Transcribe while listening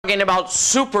talking about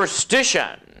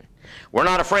superstition. We're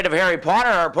not afraid of Harry Potter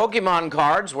or Pokemon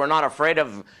cards. We're not afraid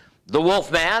of the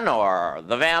Wolfman or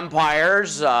the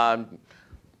vampires. We're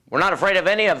not afraid of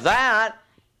any of that.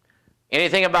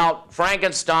 Anything about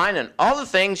Frankenstein and all the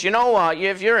things. You know,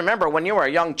 if you remember when you were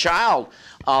a young child,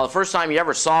 the first time you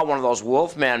ever saw one of those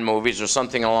Wolfman movies or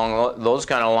something along those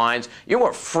kind of lines, you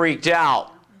were freaked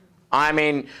out. I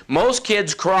mean, most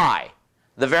kids cry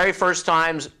the very first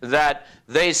times that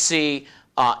they see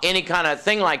any kind of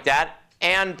thing like that.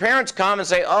 And parents come and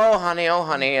say, oh,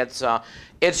 honey, it's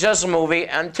just a movie,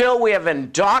 until we have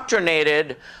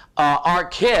indoctrinated our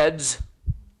kids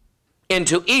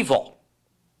into evil.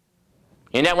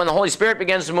 And yet when the Holy Spirit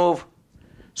begins to move,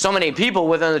 so many people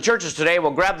within the churches today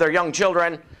will grab their young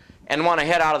children and want to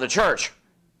head out of the church.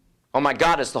 Oh my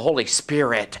God, it's the Holy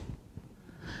Spirit.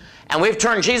 And we've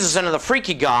turned Jesus into the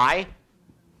freaky guy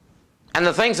and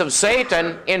the things of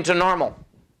Satan into normal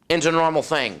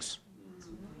things.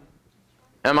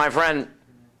 And my friend,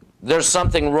 there's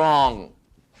something wrong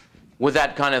with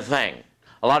that kind of thing.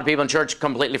 A lot of people in church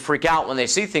completely freak out when they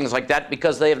see things like that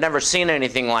because they have never seen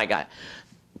anything like that.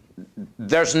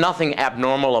 There's nothing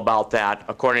abnormal about that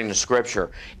according to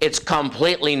Scripture. It's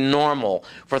completely normal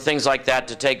for things like that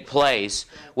to take place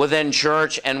within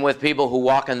church and with people who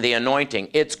walk in the anointing.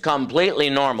 It's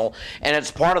completely normal, and it's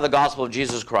part of the gospel of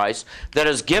Jesus Christ that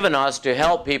is given us to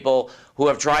help people who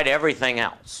have tried everything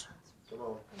else.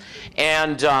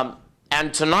 And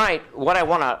tonight, what I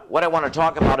want to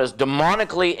talk about is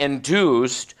demonically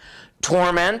induced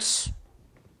torments,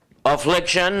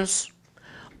 afflictions,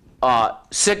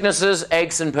 sicknesses,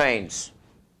 aches, and pains.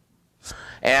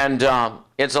 And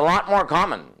it's a lot more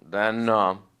common than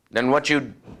what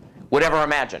you would ever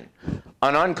imagine.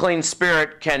 An unclean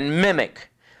spirit can mimic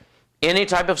any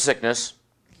type of sickness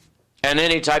and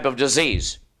any type of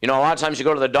disease. You know, a lot of times you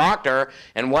go to the doctor,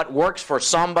 and what works for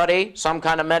somebody, some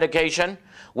kind of medication,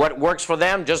 what works for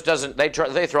them just doesn't, they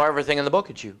throw everything in the book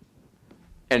at you.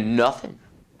 And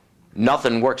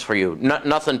nothing works for you.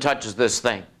 Nothing touches this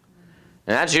thing.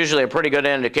 And that's usually a pretty good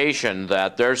indication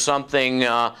that there's something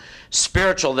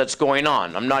spiritual that's going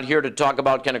on. I'm not here to talk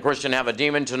about can a Christian have a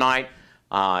demon tonight.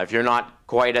 If you're not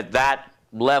quite at that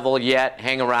level yet,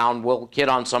 hang around. We'll hit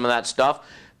on some of that stuff.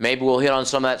 Maybe we'll hit on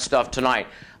some of that stuff tonight.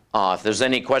 If there's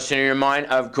any question in your mind,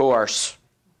 of course.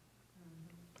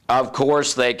 Of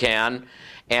course they can.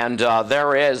 And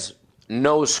there is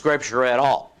no Scripture at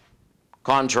all,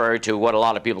 contrary to what a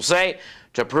lot of people say,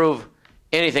 to prove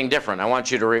anything different. I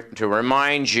want you to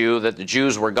remind you that the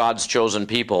Jews were God's chosen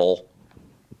people,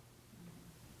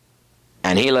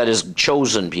 and He let His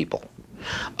chosen people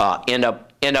end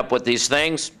up with these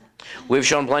things. We've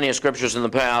shown plenty of scriptures in the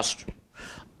past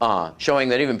showing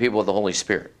that even people with the Holy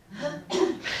Spirit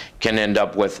can end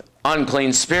up with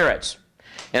unclean spirits.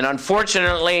 And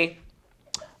unfortunately,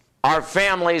 our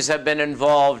families have been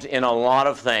involved in a lot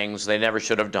of things they never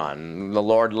should have done. The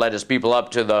Lord led His people up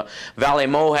to the Valley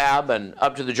of Moab and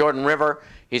up to the Jordan River.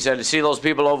 He said, see those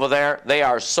people over there? They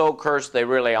are so cursed they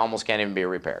really almost can't even be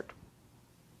repaired.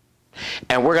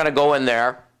 And we're going to go in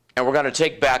there and we're going to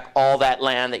take back all that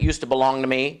land that used to belong to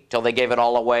me till they gave it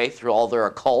all away through all their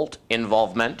occult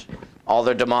involvement, all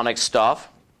their demonic stuff.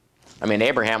 I mean,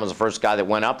 Abraham was the first guy that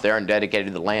went up there and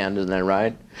dedicated the land, isn't that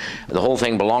right? The whole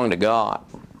thing belonged to God.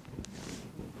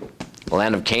 The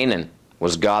land of Canaan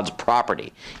was God's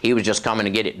property. He was just coming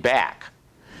to get it back.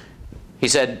 He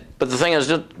said, but the thing is,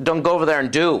 don't go over there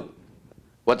and do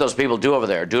what those people do over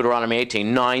there. Deuteronomy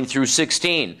 18, 9 through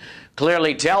 16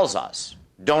 clearly tells us,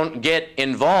 don't get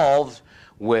involved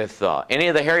with any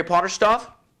of the Harry Potter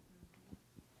stuff,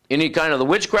 any kind of the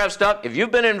witchcraft stuff. If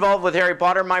you've been involved with Harry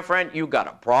Potter, my friend, you've got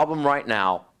a problem right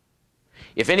now.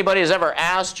 If anybody has ever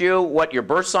asked you what your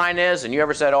birth sign is, and you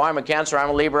ever said, oh, I'm a Cancer, I'm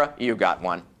a Libra, you got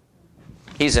one.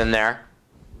 He's in there.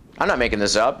 I'm not making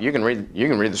this up. You can read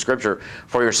the scripture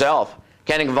for yourself.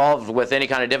 Can't involved with any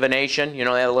kind of divination. You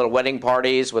know, they have little wedding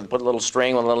parties with put a little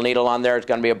string with a little needle on there. It's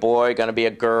going to be a boy, going to be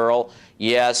a girl.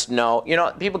 Yes, no. You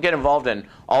know, people get involved in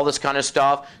all this kind of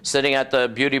stuff. Sitting at the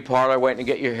beauty parlor waiting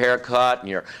to get your hair cut, and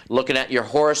you're looking at your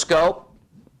horoscope,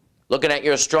 looking at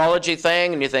your astrology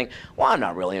thing, and you think, well, I'm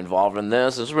not really involved in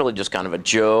this. It's really just kind of a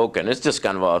joke, and it's just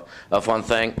kind of a fun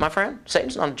thing. My friend,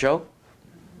 Satan's not a joke.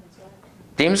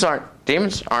 Demons aren't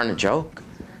a joke.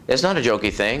 It's not a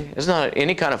jokey thing. It's not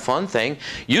any kind of fun thing.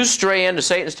 You stray into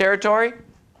Satan's territory,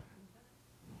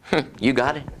 you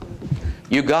got it.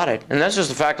 You got it. And that's just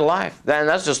the fact of life. Then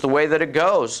that's just the way that it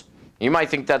goes. You might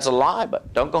think that's a lie,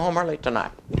 but don't go home early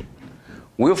tonight.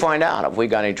 We'll find out if we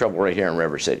got any trouble right here in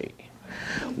River City.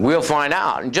 We'll find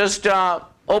out. And just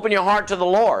open your heart to the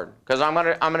Lord, because I'm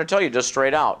gonna tell you just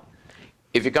straight out.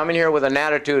 If you come in here with an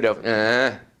attitude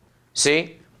of,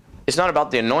 see, it's not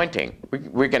about the anointing.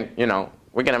 We can, you know,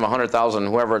 we can have 100,000,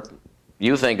 whoever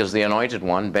you think is the anointed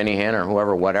one, Benny Hinn or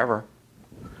whoever, whatever.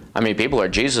 I mean, people are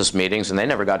at Jesus meetings and they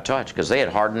never got touched because they had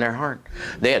hardened their heart.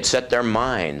 They had set their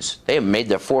minds. They had made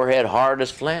their forehead hard as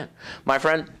flint. My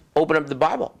friend, open up the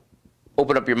Bible.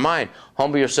 Open up your mind.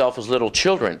 Humble yourself as little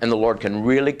children, and the Lord can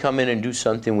really come in and do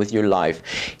something with your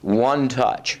life. One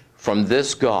touch from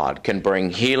this God can bring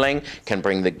healing, can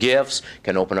bring the gifts,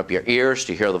 can open up your ears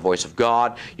to hear the voice of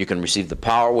God. You can receive the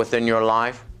power within your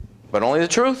life. But only the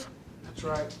truth. That's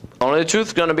right. Only the truth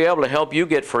is going to be able to help you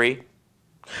get free.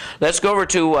 Let's go over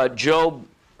to Job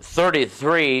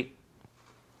 33,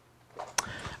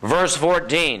 verse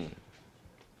 14.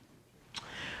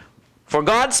 For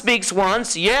God speaks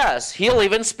once, yes, He'll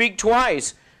even speak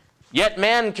twice, yet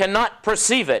man cannot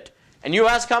perceive it. And you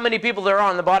ask how many people there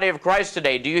are in the body of Christ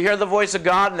today. Do you hear the voice of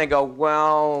God? And they go,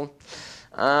 well,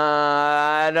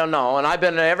 I don't know. And I've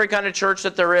been in every kind of church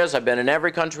that there is. I've been in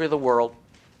every country of the world.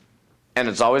 And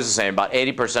it's always the same. About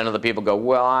 80% of the people go,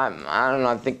 well, I don't know.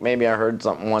 I think maybe I heard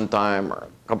something one time or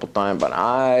a couple times, but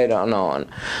I don't know. And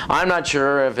I'm not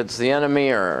sure if it's the enemy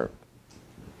or...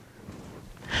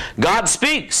 God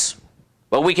speaks,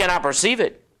 but we cannot perceive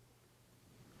it.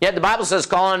 Yet the Bible says,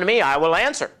 call unto me, I will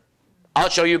answer. I'll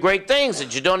show you great things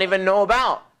that you don't even know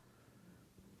about.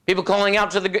 People calling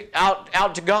out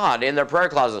to God in their prayer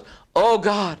closets. Oh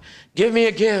God, give me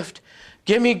a gift.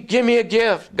 Give me a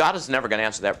gift. God is never going to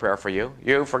answer that prayer for you.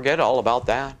 You forget all about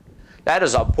that. That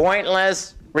is a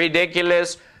pointless,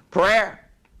 ridiculous prayer.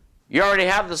 You already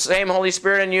have the same Holy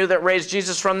Spirit in you that raised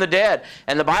Jesus from the dead.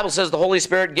 And the Bible says the Holy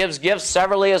Spirit gives gifts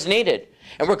severally as needed.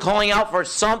 And we're calling out for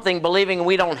something, believing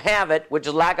we don't have it, which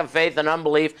is lack of faith and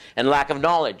unbelief and lack of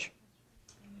knowledge.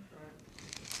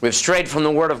 We've strayed from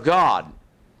the Word of God.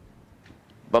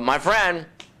 But my friend,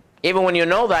 even when you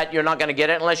know that, you're not going to get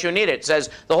it unless you need it. It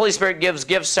says the Holy Spirit gives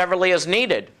gifts severally as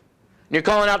needed. And you're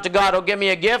calling out to God, oh, give me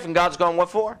a gift. And God's going, what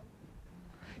for?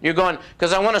 You're going,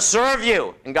 because I want to serve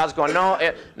you. And God's going,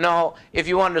 no, if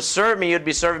you wanted to serve me, you'd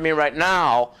be serving me right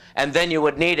now, and then you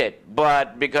would need it.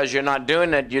 But because you're not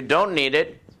doing it, you don't need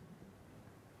it.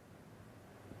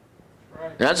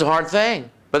 Right. That's a hard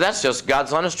thing. But that's just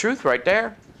God's honest truth right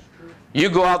there. You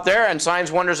go out there and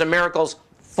signs, wonders, and miracles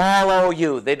follow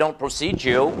you. They don't precede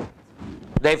you.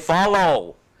 They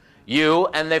follow you,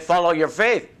 and they follow your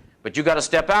faith. But you got to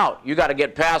step out. You got to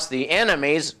get past the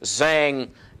enemies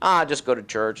saying, just go to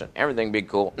church and everything be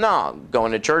cool. No,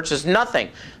 going to church is nothing.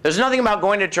 There's nothing about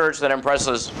going to church that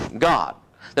impresses God.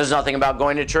 There's nothing about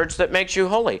going to church that makes you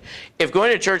holy. If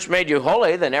going to church made you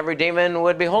holy, then every demon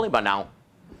would be holy by now.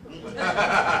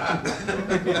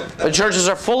 The churches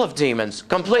are full of demons,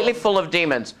 completely full of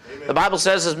demons. Amen. The Bible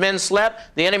says as men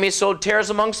slept, the enemy sowed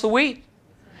tares amongst the wheat.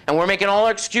 And we're making all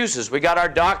our excuses. We got our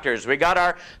doctors, we got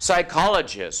our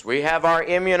psychologists, we have our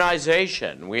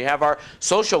immunization, we have our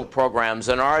social programs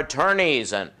and our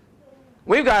attorneys, and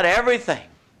we've got everything.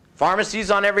 Pharmacies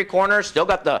on every corner, still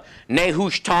got the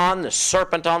Nehushtan, the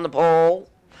serpent on the pole,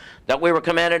 that we were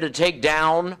commanded to take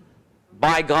down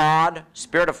by God,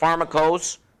 spirit of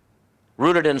pharmakos,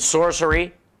 rooted in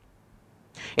sorcery.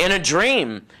 In a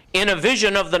dream, in a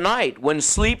vision of the night, when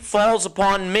sleep falls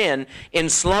upon men in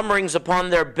slumberings upon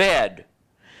their bed,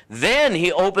 then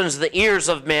he opens the ears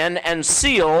of men and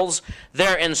seals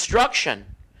their instruction,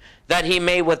 that he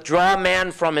may withdraw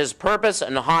man from his purpose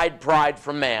and hide pride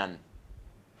from man.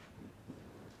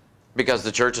 Because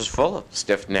the church is full of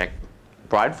stiff-necked,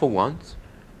 prideful ones.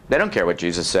 They don't care what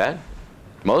Jesus said.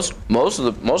 Most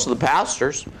of the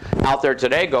pastors out there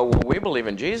today go, well, we believe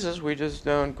in Jesus, we just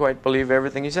don't quite believe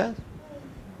everything he says.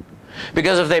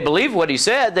 Because if they believed what he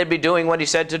said, they'd be doing what he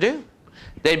said to do.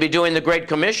 They'd be doing the Great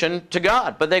Commission to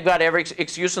God, but they've got every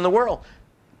excuse in the world.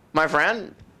 My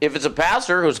friend, if it's a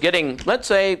pastor who's getting, let's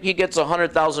say he gets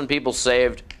 100,000 people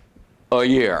saved a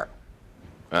year.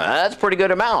 That's a pretty good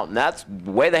amount. And that's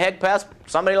way the heck past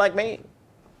somebody like me.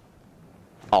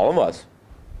 All of us.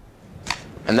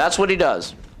 And that's what he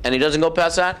does. And he doesn't go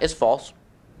past that, it's false.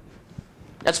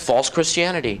 That's false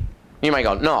Christianity. You might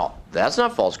go, no, that's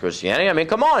not false Christianity. I mean,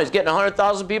 come on, he's getting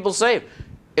 100,000 people saved.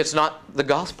 It's not the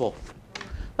gospel.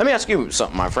 Let me ask you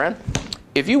something, my friend.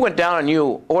 If you went down and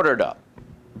you ordered a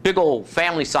big old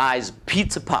family-sized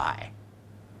pizza pie,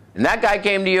 and that guy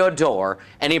came to your door,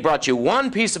 and he brought you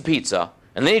one piece of pizza,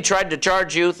 and then he tried to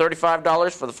charge you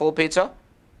 $35 for the full pizza,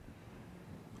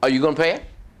 are you going to pay it?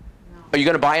 No. Are you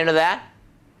going to buy into that?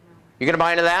 You're going to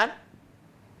buy into that?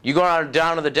 You go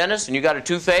down to the dentist and you got a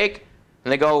toothache,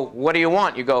 and they go, what do you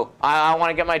want? You go, I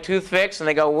want to get my tooth fixed. And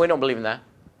they go, we don't believe in that.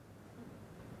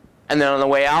 And then on the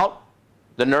way out,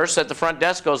 The nurse at the front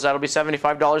desk goes, that'll be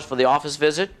 $75 for the office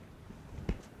visit.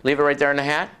 Leave it right there in the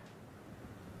hat.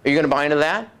 Are you going to buy into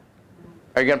that?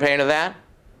 Are you going to pay into that?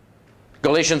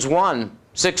 Galatians 1,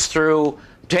 6 through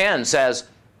 10 says,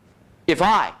 if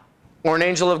I, or an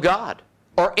angel of God,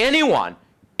 or anyone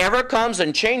ever comes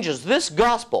and changes this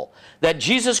gospel that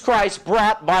Jesus Christ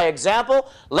brought by example,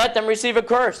 let them receive a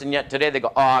curse. And yet today they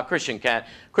go, oh, Christian can't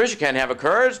have a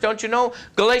curse. Don't you know?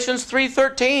 Galatians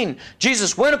 3:13,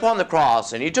 Jesus went upon the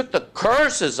cross and he took the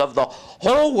curses of the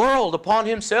whole world upon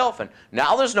himself. And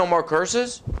now there's no more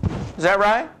curses. Is that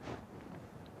right?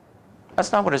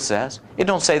 That's not what it says. It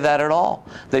don't say that at all.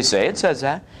 They say it says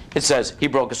that. It says he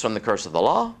broke us from the curse of the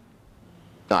law.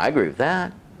 No, I agree with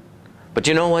that. But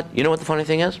you know what? You know what the funny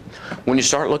thing is? When you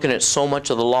start looking at so much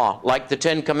of the law, like the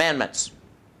 10 Commandments,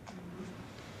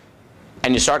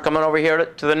 and you start coming over here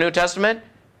to the New Testament,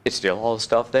 it's still all the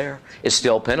stuff there. It's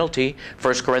still penalty.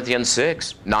 1 Corinthians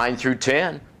 6, 9 through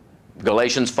 10.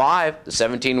 Galatians 5, the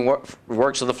 17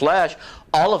 works of the flesh,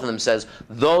 all of them says,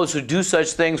 those who do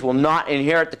such things will not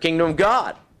inherit the kingdom of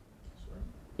God.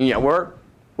 Yeah, we're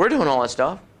doing all that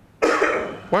stuff.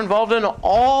 We're involved in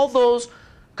all those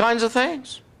kinds of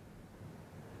things.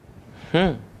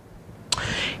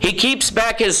 He keeps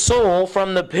back his soul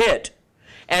from the pit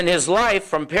and his life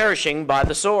from perishing by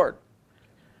the sword.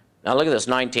 Now look at this,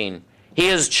 19. He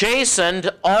is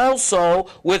chastened also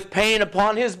with pain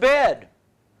upon his bed.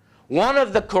 One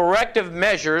of the corrective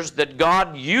measures that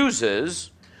God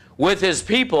uses with his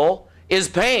people is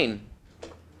pain.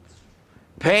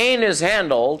 Pain is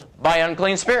handled by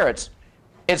unclean spirits.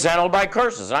 It's handled by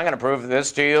curses. And I'm going to prove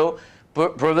this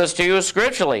to you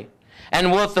scripturally.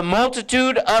 And with the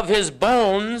multitude of his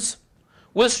bones,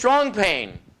 with strong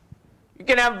pain. You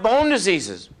can have bone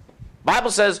diseases. The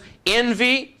Bible says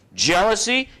envy,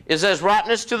 jealousy is as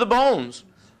rottenness to the bones.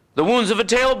 The wounds of a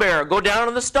talebearer go down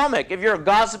to the stomach. If you're a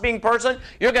gossiping person,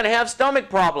 you're going to have stomach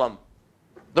problem.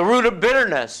 The root of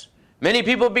bitterness. Many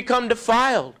people become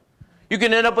defiled. You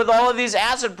can end up with all of these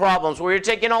acid problems where you're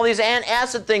taking all these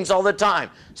acid things all the time.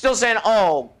 Still saying,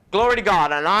 oh, glory to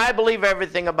God, and I believe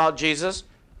everything about Jesus.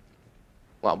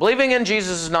 Well, believing in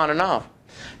Jesus is not enough.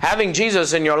 Having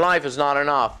Jesus in your life is not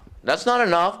enough. That's not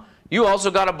enough. You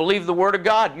also got to believe the Word of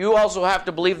God. You also have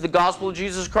to believe the gospel of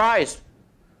Jesus Christ.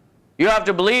 You have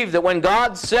to believe that when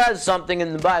God says something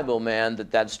in the Bible, man,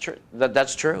 that's true.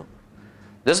 That's true.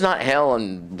 This is not hell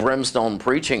and brimstone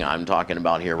preaching I'm talking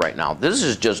about here right now. This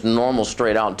is just normal,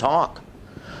 straight-out talk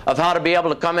of how to be able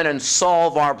to come in and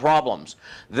solve our problems.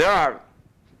 There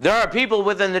are people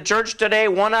within the church today,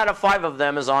 1 out of 5 of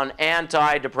them is on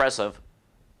antidepressive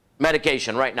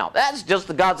medication right now. That's just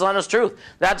the God's honest truth.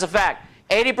 That's a fact.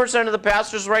 80% of the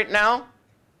pastors right now,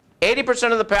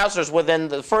 80% of the pastors within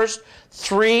the first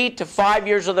 3 to 5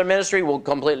 years of their ministry will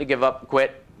completely give up,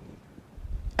 quit,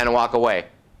 and walk away.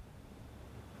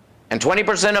 And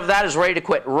 20% of that is ready to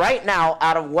quit right now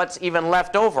out of what's even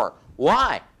left over.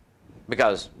 Why?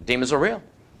 Because demons are real.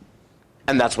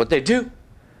 And that's what they do.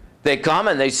 They come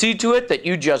and they see to it that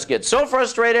you just get so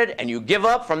frustrated and you give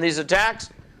up from these attacks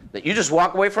that you just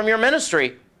walk away from your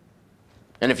ministry.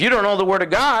 And if you don't know the Word of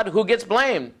God, who gets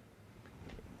blamed?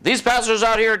 These pastors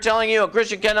out here are telling you a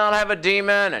Christian cannot have a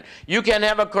demon, and you can't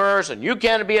have a curse, and you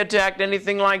can't be attacked,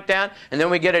 anything like that. And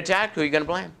then we get attacked, who are you going to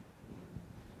blame?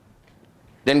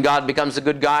 Then God becomes the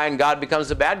good guy, and God becomes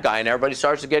the bad guy, and everybody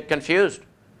starts to get confused.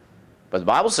 But the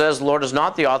Bible says the Lord is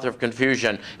not the author of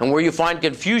confusion. And where you find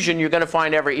confusion, you're going to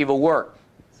find every evil work.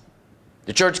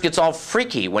 The church gets all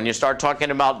freaky when you start talking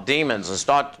about demons and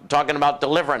start talking about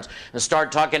deliverance and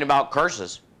start talking about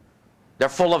curses. They're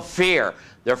full of fear.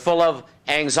 They're full of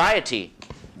anxiety.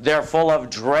 They're full of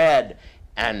dread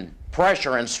and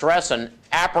pressure and stress and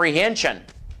apprehension.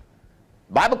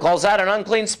 The Bible calls that an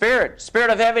unclean spirit, spirit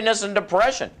of heaviness and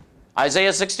depression.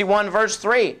 Isaiah 61 verse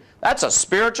 3. That's a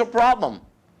spiritual problem.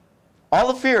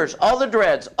 All the fears, all the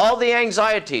dreads, all the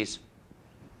anxieties.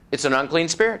 It's an unclean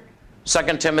spirit.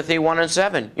 2 Timothy 1 and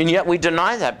 7. And yet we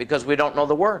deny that because we don't know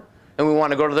the Word. And we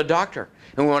want to go to the doctor.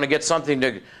 And we want to get something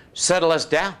to settle us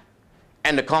down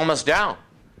and to calm us down.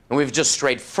 And we've just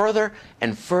strayed further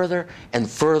and further and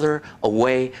further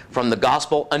away from the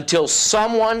gospel until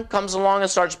someone comes along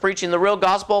and starts preaching the real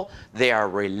gospel. They are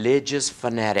religious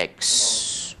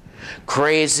fanatics.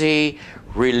 Crazy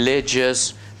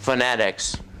religious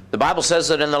fanatics. The Bible says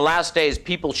that in the last days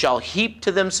people shall heap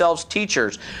to themselves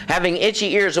teachers, having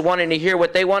itchy ears and wanting to hear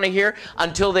what they want to hear,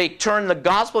 until they turn the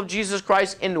gospel of Jesus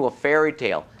Christ into a fairy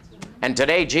tale. And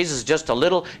today Jesus is just a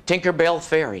little Tinkerbell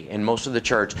fairy in most of the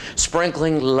church,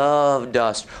 sprinkling love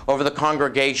dust over the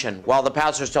congregation while the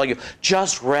pastors tell you,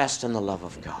 just rest in the love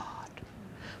of God.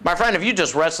 My friend, if you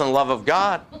just rest in the love of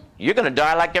God, You're going to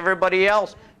die like everybody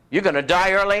else. You're going to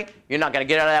die early. You're not going to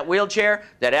get out of that wheelchair.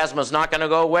 That asthma's not going to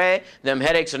go away. Them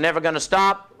headaches are never going to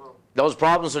stop. Those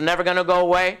problems are never going to go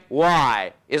away.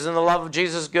 Why? Isn't the love of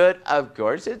Jesus good? Of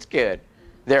course it's good.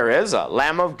 There is a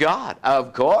Lamb of God,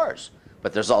 of course.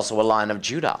 But there's also a Lion of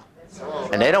Judah.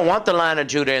 And they don't want the Lion of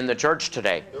Judah in the church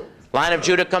today. Lion of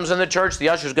Judah comes in the church, the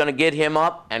usher's going to get him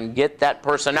up and get that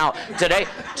person out.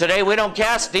 Today we don't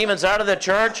cast demons out of the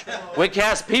church. We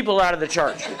cast people out of the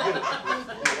church.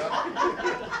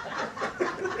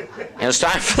 And it's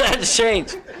time for that to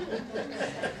change.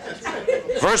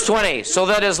 Verse 20, so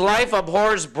that his life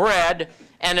abhors bread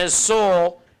and his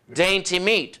soul dainty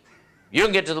meat. You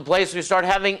can get to the place where you start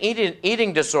having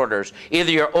eating disorders.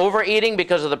 Either you're overeating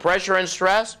because of the pressure and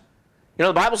stress. You know,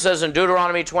 the Bible says in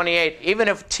Deuteronomy 28, even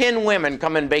if 10 women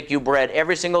come and bake you bread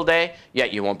every single day,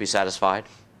 yet you won't be satisfied.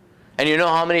 And you know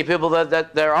how many people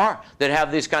that there are that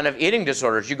have these kind of eating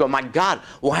disorders. You go, my God,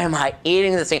 why am I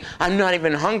eating this thing? I'm not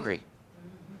even hungry.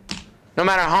 No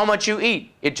matter how much you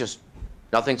eat, it just,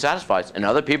 nothing satisfies. And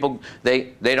other people,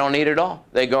 they don't eat at all.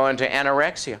 They go into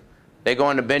anorexia. They go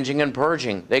into binging and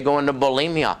purging. They go into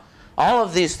bulimia. All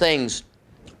of these things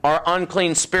are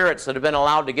unclean spirits that have been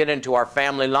allowed to get into our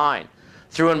family line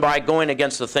through and by going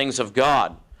against the things of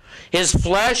God. His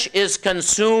flesh is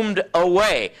consumed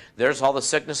away. There's all the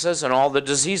sicknesses and all the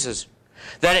diseases.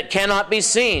 That it cannot be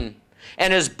seen.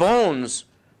 And his bones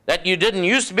that you didn't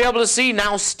used to be able to see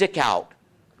now stick out.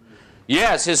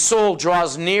 Yes, his soul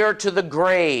draws near to the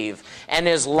grave and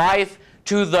his life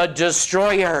to the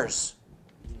destroyers.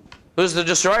 Who's the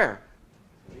destroyer?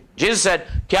 Jesus said,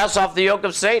 cast off the yoke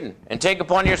of Satan and take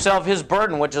upon yourself his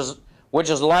burden, which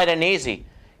is light and easy.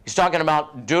 He's talking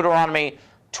about Deuteronomy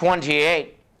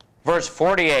 28, verse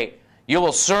 48. You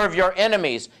will serve your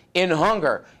enemies in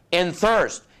hunger, in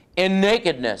thirst, in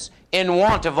nakedness, in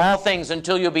want of all things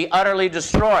until you be utterly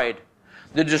destroyed.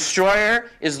 The destroyer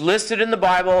is listed in the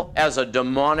Bible as a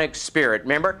demonic spirit.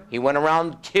 Remember, he went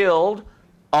around, killed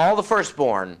all the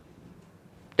firstborn.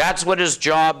 That's what his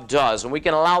job does. And we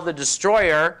can allow the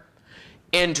destroyer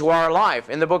into our life.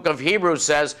 In the book of Hebrews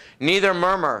says, neither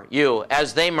murmur you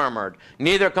as they murmured,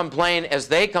 neither complain as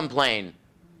they complain.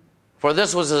 For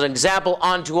this was an example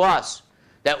unto us,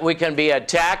 that we can be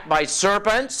attacked by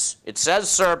serpents, it says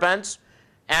serpents,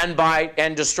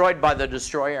 and destroyed by the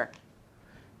destroyer.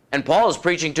 And Paul is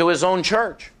preaching to his own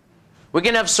church. We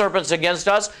can have serpents against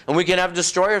us, and we can have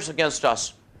destroyers against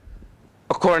us,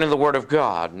 according to the Word of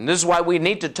God. And this is why we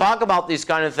need to talk about these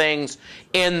kind of things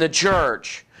in the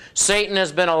church. Satan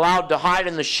has been allowed to hide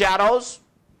in the shadows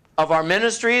of our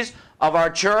ministries, of our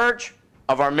church,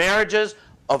 of our marriages,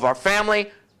 of our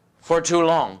family for too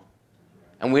long.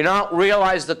 And we don't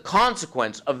realize the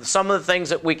consequence of some of the things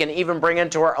that we can even bring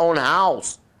into our own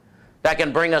house that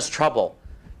can bring us trouble.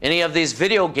 Any of these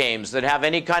video games that have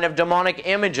any kind of demonic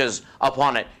images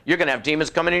upon it, you're going to have demons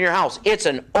coming in your house. It's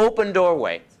an open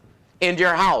doorway into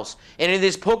your house. Any of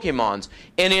these Pokemons,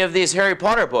 any of these Harry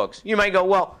Potter books. You might go,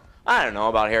 well, I don't know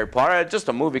about Harry Potter. It's just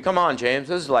a movie. Come on, James.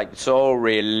 This is like so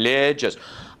religious.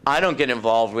 I don't get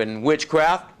involved in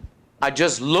witchcraft. I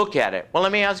just look at it. Well,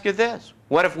 let me ask you this.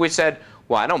 What if we said,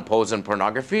 well, I don't pose in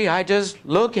pornography. I just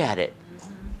look at it.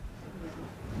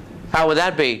 How would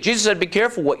that be? Jesus said, be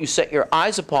careful what you set your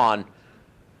eyes upon,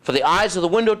 for the eyes are the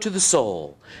window to the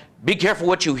soul. Be careful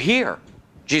what you hear,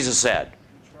 Jesus said.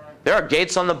 There are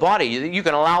gates on the body. You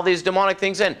can allow these demonic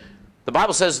things in. The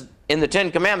Bible says in the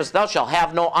 10 Commandments, thou shalt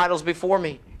have no idols before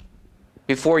me,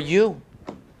 before you.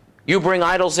 You bring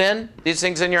idols in, these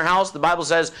things in your house, the Bible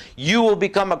says you will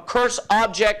become a cursed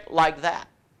object like that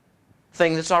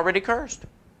thing that's already cursed.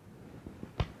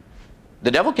 The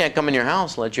devil can't come in your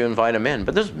house, let you invite him in.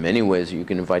 But there's many ways you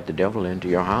can invite the devil into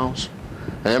your house.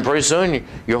 And then pretty soon,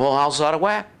 your whole house is out of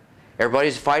whack.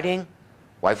 Everybody's fighting.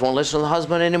 Wife won't listen to the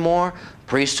husband anymore.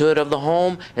 Priesthood of the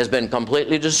home has been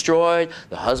completely destroyed.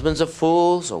 The husband's a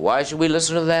fool, so why should we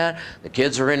listen to that? The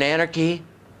kids are in anarchy.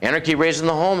 Anarchy raised in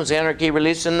the home is anarchy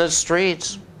released in the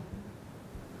streets.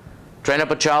 Train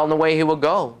up a child in the way he will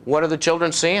go. What are the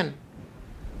children seeing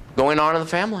going on in the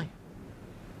family?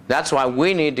 That's why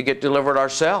we need to get delivered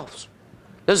ourselves.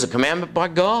 This is a commandment by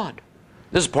God.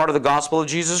 This is part of the gospel of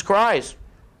Jesus Christ.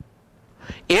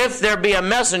 If there be a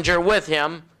messenger with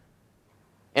him,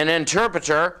 an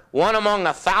interpreter, one among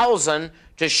 1,000,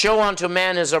 to show unto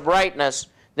man his uprightness,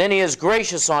 then he is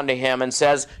gracious unto him and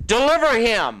says, deliver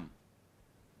him.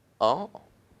 Oh.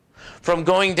 From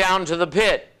going down to the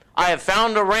pit, I have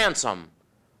found a ransom.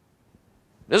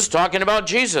 This is talking about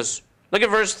Jesus. Look at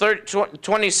verse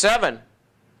 27.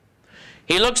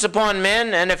 He looks upon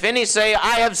men, and if any say,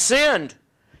 I have sinned,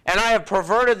 and I have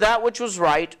perverted that which was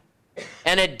right,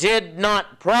 and it did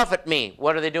not profit me.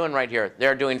 What are they doing right here?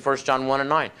 They're doing 1 John 1 and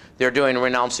 9. They're doing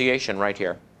renunciation right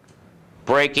here.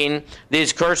 Breaking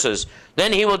these curses.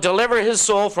 Then he will deliver his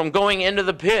soul from going into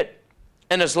the pit,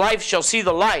 and his life shall see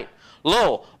the light.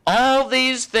 Lo, all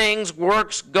these things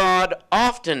works God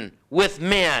often with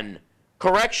men.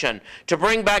 Correction, to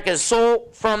bring back his soul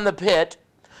from the pit,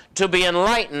 to be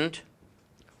enlightened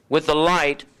with the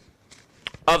light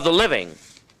of the living.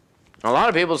 A lot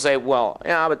of people say, well,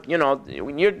 yeah, but you know,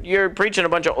 you're preaching a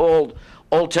bunch of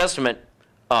Old Testament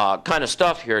kind of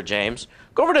stuff here, James.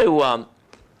 Go over to,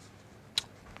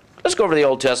 let's go over to the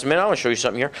Old Testament. I want to show you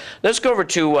something here. Let's go over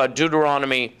to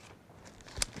Deuteronomy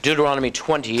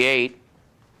 28.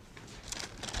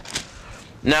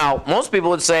 Now, most people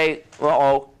would say,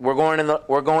 uh-oh, we're going into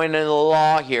the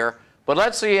law here. But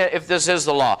let's see if this is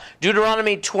the law.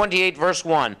 Deuteronomy 28, verse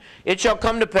 1. It shall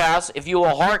come to pass, if you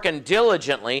will hearken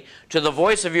diligently to the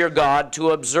voice of your God,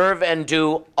 to observe and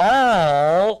do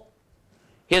all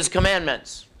his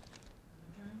commandments.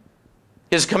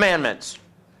 His commandments.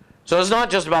 So it's not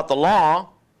just about the law.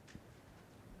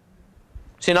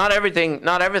 See, not everything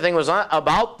was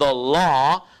about the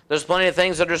law. There's plenty of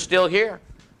things that are still here.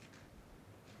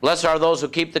 Blessed are those who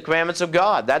keep the commandments of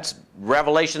God. That's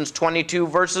Revelations 22,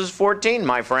 verses 14,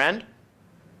 my friend.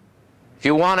 If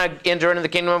you want to enter into the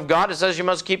kingdom of God, it says you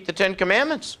must keep the 10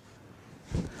 commandments.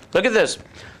 Look at this.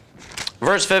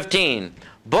 Verse 15.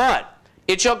 But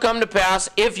it shall come to pass,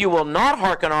 if you will not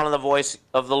hearken unto the voice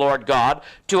of the Lord God,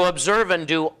 to observe and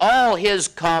do all his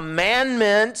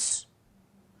commandments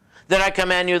that I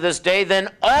command you this day, then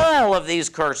all of these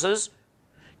curses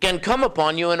can come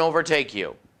upon you and overtake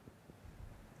you.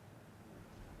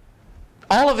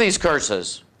 All of these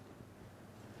curses.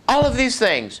 All of these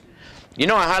things. You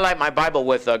know, I highlight my Bible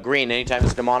with green anytime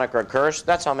it's demonic or a curse.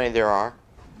 That's how many there are.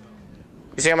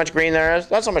 You see how much green there is?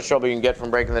 That's how much trouble you can get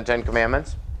from breaking the 10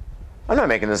 commandments. I'm not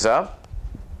making this up.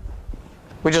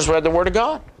 We just read the Word of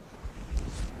God.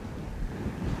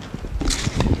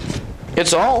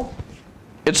 It's all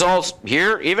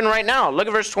here, even right now. Look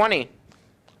at verse 20.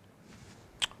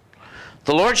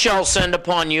 The Lord shall send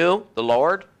upon you, the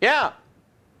Lord. Yeah.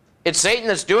 It's Satan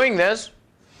that's doing this,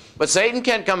 but Satan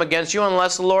can't come against you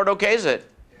unless the Lord okays it.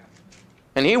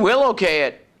 And he will okay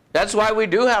it. That's why we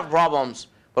do have problems.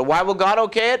 But why will God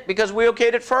okay it? Because we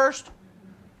okayed it first.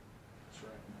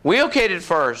 We okayed it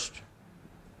first.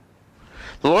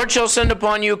 The Lord shall send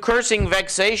upon you cursing,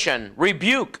 vexation,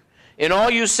 rebuke, in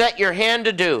all you set your hand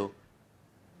to do,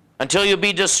 until you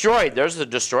be destroyed. There's the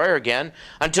destroyer again.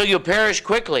 Until you perish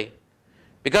quickly.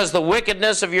 Because the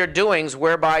wickedness of your doings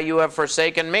whereby you have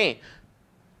forsaken me.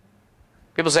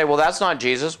 People say, well, that's not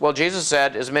Jesus. Well, Jesus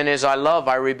said, as many as I love,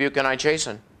 I rebuke and I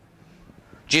chasten.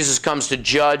 Jesus comes to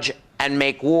judge and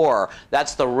make war.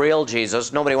 That's the real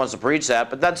Jesus. Nobody wants to preach that,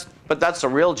 but that's the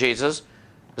real Jesus.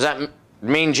 Does that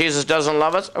mean Jesus doesn't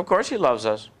love us? Of course he loves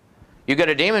us. You get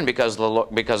a demon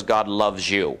because God loves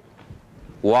you.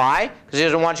 Why? Because he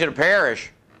doesn't want you to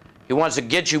perish. He wants to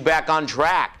get you back on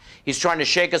track. He's trying to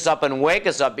shake us up and wake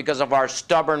us up because of our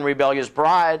stubborn, rebellious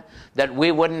pride, that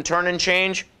we wouldn't turn and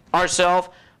change ourselves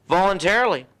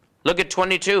voluntarily. Look at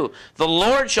 22. The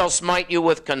Lord shall smite you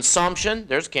with consumption,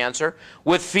 there's cancer,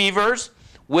 with fevers,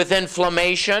 with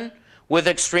inflammation, with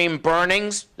extreme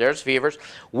burnings, there's fevers,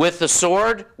 with the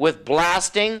sword, with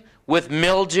blasting, with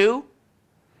mildew.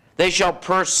 They shall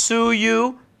pursue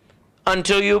you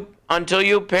until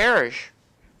you perish.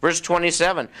 Verse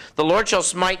 27, the Lord shall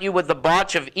smite you with the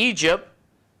botch of Egypt,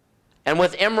 and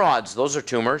with emerods, those are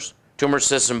tumors,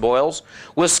 cysts, and boils,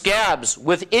 with scabs,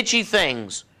 with itchy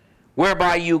things,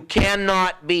 whereby you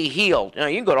cannot be healed. You know,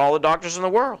 you can go to all the doctors in the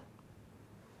world.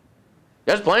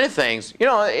 There's plenty of things. You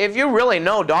know, if you really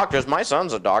know doctors, my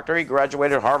son's a doctor. He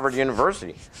graduated Harvard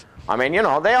University. I mean, you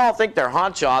know, they all think they're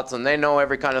hot shots and they know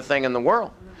every kind of thing in the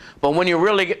world. But when you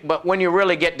really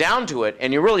get down to it,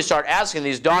 and you really start asking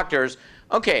these doctors,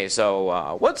 okay,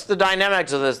 so what's the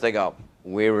dynamics of this? They go,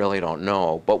 we really don't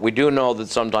know. But we do know that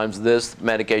sometimes this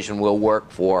medication will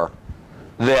work for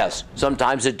this.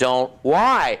 Sometimes it don't.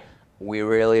 Why? We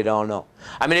really don't know.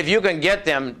 I mean, if you can get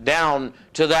them down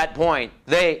to that point,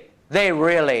 they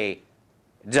really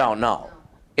don't know.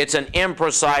 It's an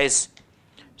imprecise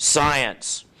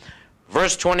science.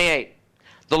 Verse 28,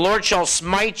 the Lord shall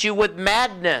smite you with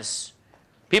madness.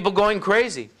 People going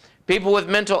crazy. People with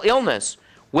mental illness.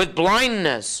 With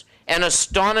blindness and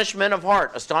astonishment of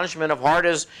heart. Astonishment of heart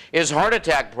is heart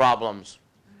attack problems.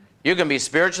 You can be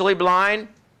spiritually blind.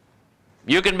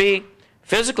 You can be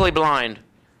physically blind.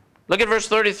 Look at verse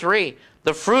 33.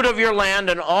 The fruit of your land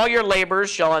and all your labors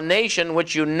shall a nation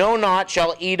which you know not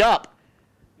shall eat up.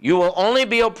 You will only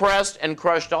be oppressed and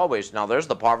crushed always. Now, there's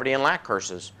the poverty and lack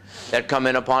curses that come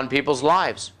in upon people's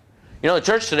lives. You know, the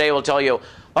church today will tell you,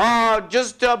 oh,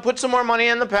 just put some more money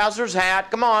in the pastor's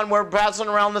hat. Come on, we're passing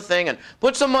around the thing. And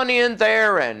put some money in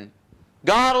there, and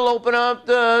God will open up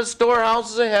the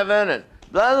storehouses of heaven. And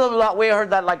blah, blah, blah. We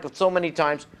heard that like so many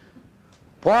times.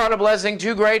 Pour out a blessing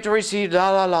too great to receive.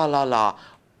 La, la, la, la, la.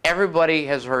 Everybody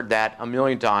has heard that a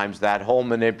million times, that whole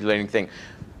manipulating thing.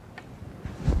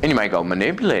 And you might go,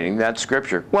 manipulating? That's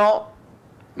Scripture. Well,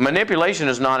 manipulation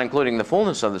is not including the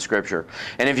fullness of the Scripture.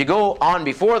 And if you go on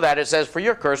before that, it says, for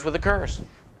you're cursed with a curse.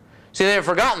 See, they've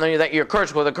forgotten that you're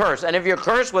cursed with a curse. And if you're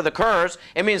cursed with a curse,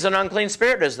 it means an unclean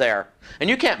spirit is there. And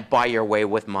you can't buy your way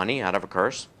with money out of a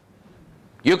curse.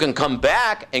 You can come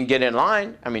back and get in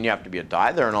line. I mean, you have to be a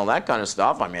tither and all that kind of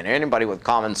stuff. I mean, anybody with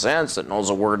common sense that knows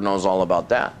the Word knows all about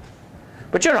that.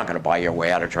 But you're not going to buy your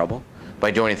way out of trouble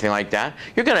by doing anything like that.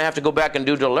 You're going to have to go back and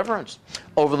do deliverance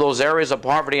over those areas of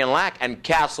poverty and lack and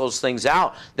cast those things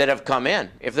out that have come in.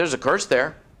 If there's a curse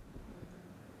there,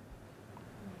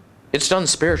 it's done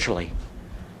spiritually.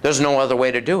 There's no other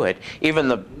way to do it. Even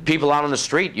the people out on the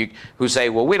street who say,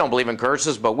 well, we don't believe in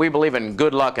curses, but we believe in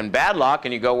good luck and bad luck.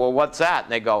 And you go, well, what's that?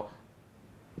 And they go,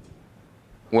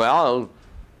 well,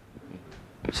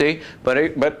 see, but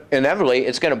inevitably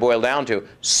it's going to boil down to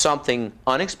something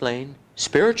unexplained,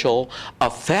 spiritual,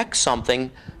 affects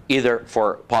something either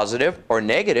for positive or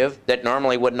negative that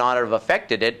normally would not have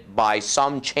affected it by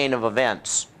some chain of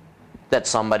events that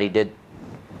somebody did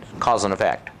cause and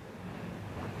effect.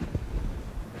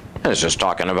 And it's just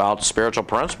talking about spiritual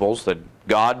principles that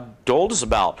God told us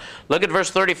about. Look at verse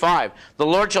 35. The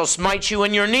Lord shall smite you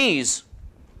in your knees,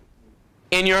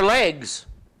 in your legs,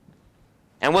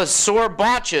 and with sore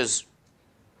botches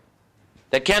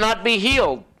that cannot be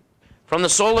healed, from the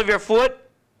sole of your foot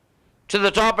to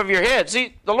the top of your head.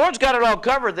 See, the Lord's got it all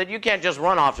covered that you can't just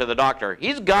run off to the doctor.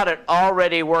 He's got it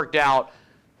already worked out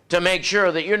to make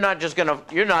sure that you're not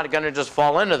going to just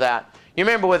fall into that. You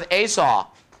remember with Esau,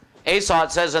 it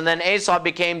says, and then Esau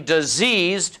became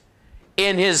diseased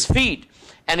in his feet,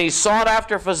 and he sought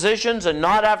after physicians and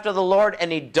not after the Lord,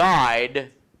 and he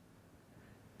died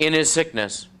in his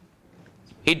sickness.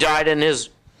 He died in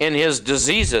his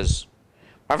diseases.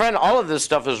 My friend, all of this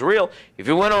stuff is real. If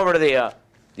you went over to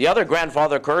the other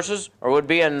grandfather curses, or would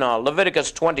be in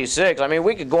Leviticus 26, I mean,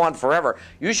 we could go on forever.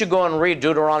 You should go and read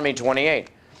Deuteronomy 28.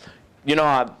 You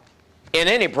know, in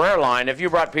any prayer line, if you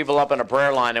brought people up in a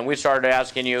prayer line and we started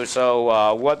asking you,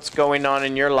 so what's going on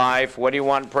in your life? What do you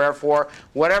want prayer for?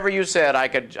 Whatever you said, I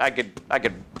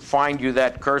could find you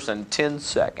that curse in 10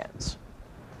 seconds.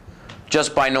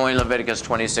 Just by knowing Leviticus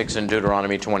 26 and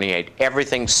Deuteronomy 28.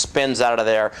 Everything spins out of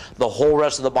there, the whole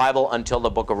rest of the Bible until the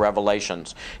book of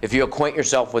Revelations. If you acquaint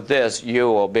yourself with this,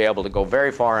 you will be able to go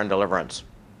very far in deliverance.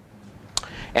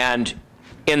 And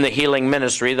in the healing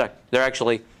ministry, they're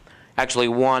actually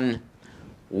one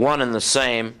and the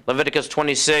same. Leviticus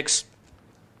 26,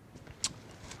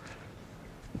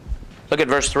 look at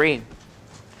verse 3.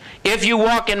 If you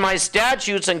walk in my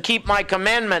statutes and keep my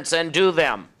commandments and do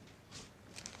them.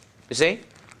 You see?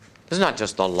 It's not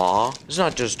just the law. It's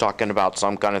not just talking about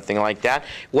some kind of thing like that.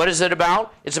 What is it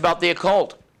about? It's about the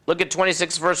occult. Look at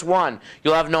 26 verse 1.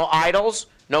 You'll have no idols,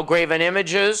 no graven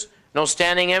images, no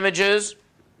standing images,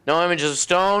 no images of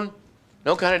stone,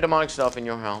 no kind of demonic stuff in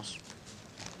your house.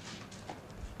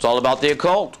 It's all about the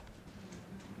occult.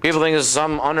 People think it's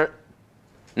some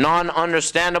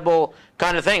non-understandable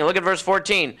kind of thing. Look at verse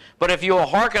 14. But if you will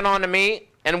hearken unto me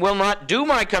and will not do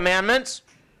my commandments,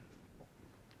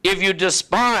 if you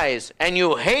despise and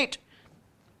you hate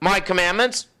my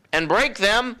commandments and break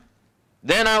them,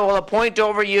 then I will appoint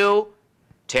over you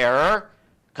terror,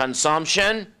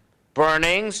 consumption,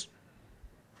 burnings,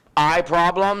 eye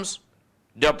problems,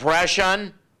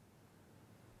 depression,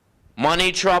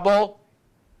 money trouble.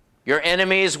 Your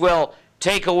enemies will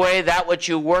take away that which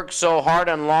you work so hard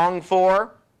and long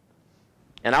for.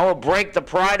 And I will break the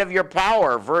pride of your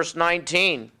power. Verse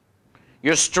 19.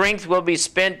 Your strength will be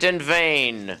spent in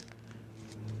vain.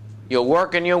 You'll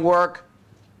work and you'll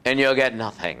get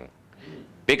nothing.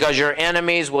 Because your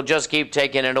enemies will just keep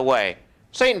taking it away.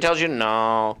 Satan tells you,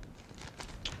 no,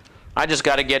 I just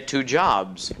got to get 2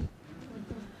 jobs.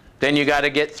 Then you got to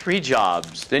get 3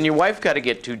 jobs. Then your wife got to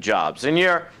get 2 jobs. And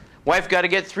your wife got to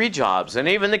get 3 jobs, and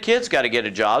even the kids got to get a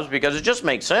job, because it just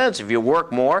makes sense. If you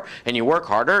work more and you work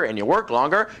harder and you work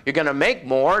longer, you're going to make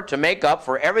more to make up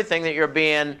for everything that you're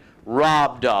being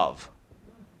robbed of.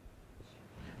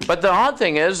 But the odd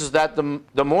thing is that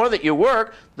the more that you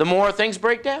work, the more things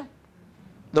break down.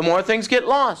 The more things get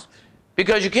lost.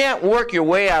 Because you can't work your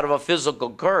way out of a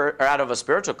physical curse, or out of a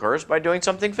spiritual curse, by doing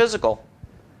something physical.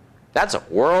 That's a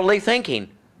worldly thinking.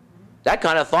 That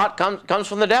kind of thought comes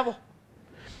from the devil.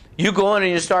 You go in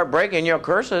and you start breaking your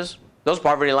curses, those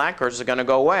poverty lack curses are going to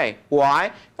go away.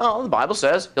 Why? Oh, the Bible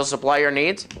says He'll supply your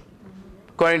needs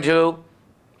according to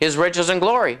His riches and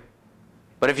glory.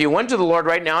 But if you went to the Lord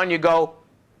right now and you go,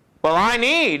 well, I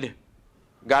need,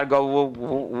 God go, well,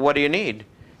 what do you need?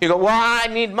 You go, well, I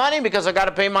need money because I got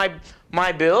to pay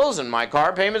my bills and my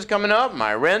car payment's coming up,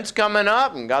 my rent's coming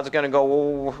up, and God's going to go,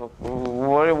 well,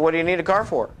 what do you need a car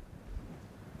for?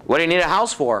 What do you need a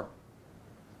house for?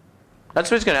 That's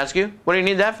what He's going to ask you. What do you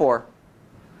need that for?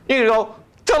 You're going to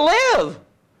go, to live.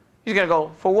 He's going to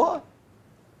go, for what?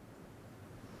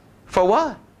 For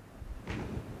what? It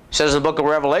says in the book of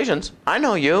Revelations, I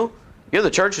know you. You're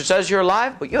the church who says you're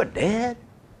alive, but you're dead.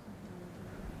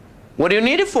 What do you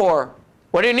need it for?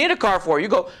 What do you need a car for? You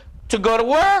go, to go to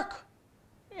work.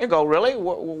 You go, really?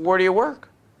 Where do you work?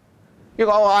 You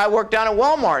go, oh, I work down at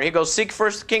Walmart. You go, seek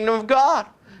first the kingdom of God.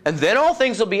 And then all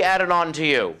things will be added on to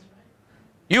you.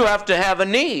 You have to have a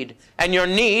need. And your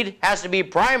need has to be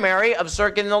primary of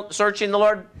searching the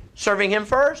Lord, serving Him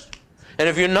first. And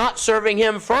if you're not serving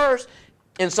Him first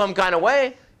in some kind of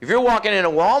way, if you're walking into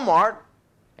Walmart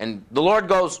and the Lord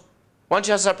goes, why don't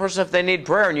you ask that person if they need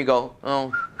prayer? And you go,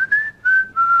 oh,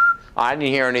 I didn't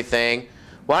hear anything.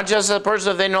 Why don't you ask that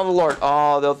person if they know the Lord?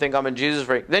 Oh, they'll think I'm a Jesus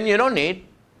freak. Then you don't need.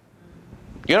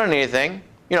 You don't need anything.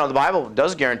 You know, the Bible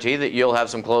does guarantee that you'll have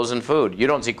some clothes and food. You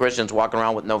don't see Christians walking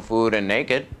around with no food and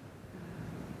naked.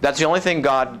 That's the only thing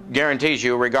God guarantees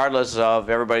you, regardless of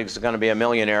everybody's going to be a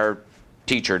millionaire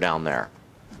teacher down there.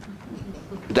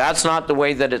 That's not the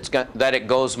way that it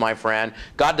goes, my friend.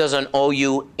 God doesn't owe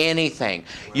you anything.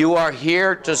 You are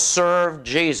here to serve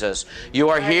Jesus. You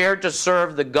are here to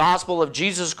serve the gospel of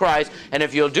Jesus Christ. And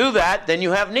if you'll do that, then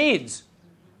you have needs.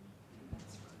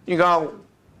 You go,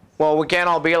 well, we can't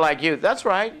all be like you. That's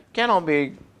right. Can't all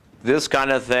be this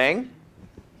kind of thing.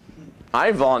 I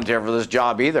didn't volunteer for this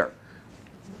job either.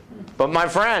 But my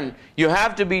friend, you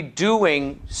have to be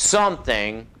doing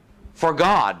something for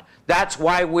God. That's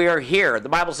why we're here. The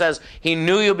Bible says He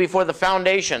knew you before the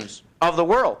foundations of the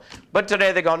world. But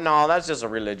today they go, no, that's just a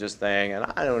religious thing, and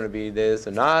I don't want to be this,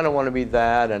 and I don't want to be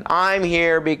that, and I'm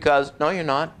here because... No, you're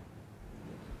not.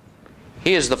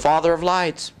 He is the Father of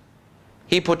lights.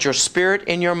 He put your spirit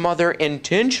in your mother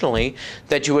intentionally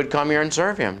that you would come here and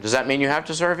serve Him. Does that mean you have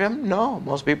to serve Him? No,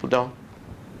 most people don't.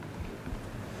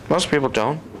 Most people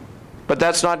don't. But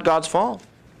that's not God's fault.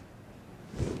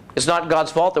 It's not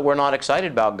God's fault that we're not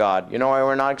excited about God. You know why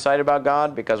we're not excited about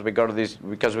God? Because we go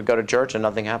to church and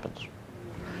nothing happens.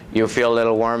 You feel a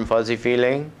little warm, fuzzy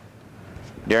feeling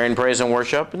during praise and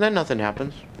worship, and then nothing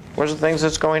happens. Where's the things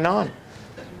that's going on?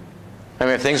 I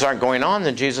mean, if things aren't going on,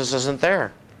 then Jesus isn't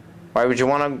there. Why would you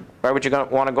want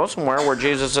to go somewhere where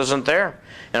Jesus isn't there?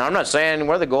 And I'm not saying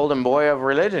we're the golden boy of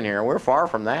religion here. We're far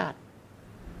from that.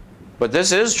 But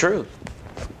this is truth.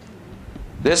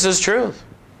 This is truth.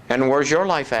 And where's your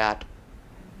life at?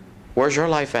 Where's your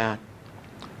life at?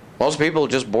 Most people are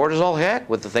just bored as all heck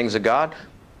with the things of God.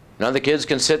 None of the kids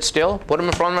can sit still. Put them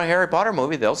in front of a Harry Potter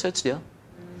movie, they'll sit still.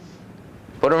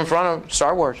 Put them in front of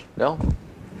Star Wars, they'll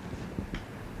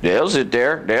sit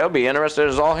there. They'll be interested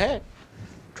as all heck.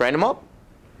 Train them up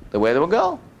the way they will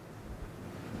go.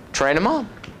 Train them up.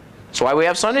 That's why we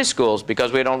have Sunday schools,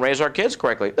 because we don't raise our kids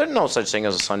correctly. There's no such thing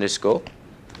as a Sunday school.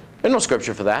 There's no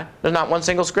scripture for that. There's not one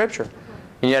single scripture.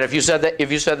 And yet if you said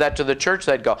that to the church,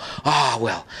 they'd go, ah,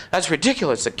 well, that's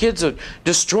ridiculous. The kids would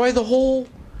destroy the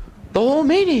whole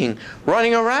meeting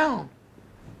running around.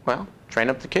 Well,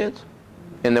 train up the kids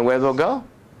in the way they'll go.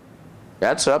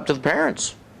 That's up to the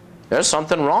parents. There's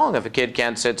something wrong if a kid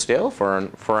can't sit still for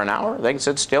an hour. They can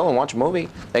sit still and watch a movie.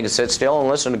 They can sit still and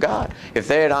listen to God. If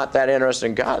they're not that interested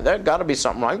in God, there's got to be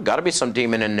something wrong. Got to be some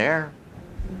demon in there.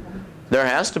 There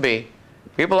has to be.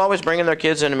 People always bringing their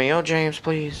kids into me. Oh, James,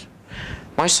 please.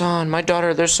 My son, my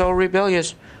daughter, they're so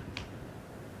rebellious.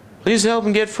 Please help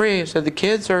them get free. I said, the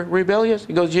kids are rebellious?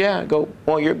 He goes, yeah. I go,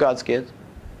 well, you're God's kids.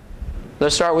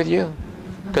 Let's start with you.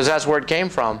 Because that's where it came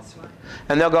from.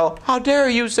 And they'll go, how dare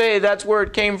you say that's where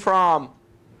it came from?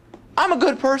 I'm a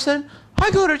good person. I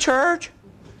go to church.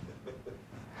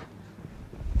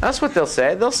 That's what they'll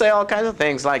say. They'll say all kinds of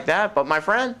things like that. But my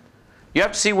friend, you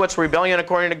have to see what's rebellion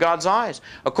according to God's eyes.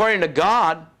 According to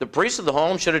God, the priest of the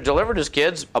home should have delivered his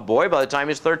kids, a boy by the time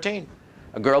he's 13,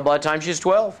 a girl by the time she's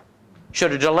 12.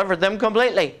 Should have delivered them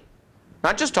completely.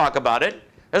 Not just talk about it.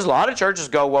 There's a lot of churches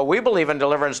go, well, we believe in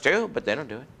deliverance too, but they don't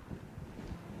do it.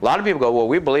 A lot of people go, well,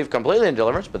 we believe completely in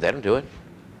deliverance, but they don't do it.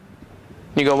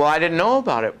 You go, well, I didn't know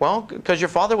about it. Well, because your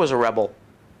father was a rebel,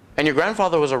 and your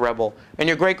grandfather was a rebel, and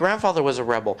your great-grandfather was a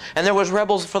rebel, and there was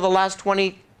rebels for the last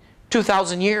 20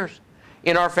 2,000 years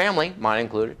in our family, mine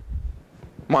included.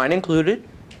 Mine included.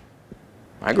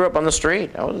 I grew up on the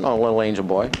street. I was no little angel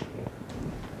boy.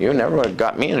 You never would have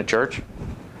got me in a church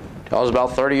till I was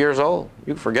about 30 years old.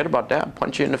 You forget about that.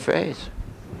 Punch you in the face.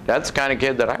 That's the kind of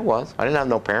kid that I was. I didn't have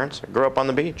no parents. I grew up on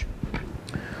the beach.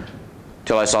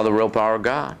 Till I saw the real power of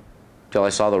God. Till I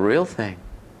saw the real thing.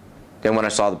 Then when I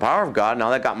saw the power of God, now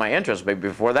that got my interest. But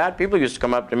before that, people used to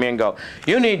come up to me and go,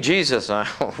 "You need Jesus." And I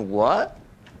go, "What?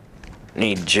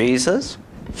 Need Jesus?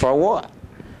 For what?"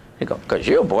 They go, "Because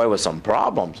you're a boy with some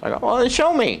problems." I go, "Well, then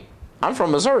show me. I'm from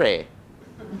Missouri."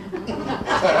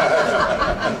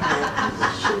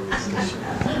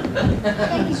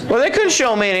 Well, they couldn't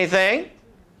show me anything.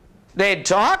 They'd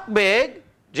talk big.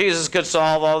 Jesus could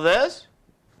solve all this.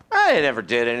 They never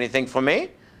did anything for me.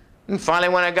 And finally,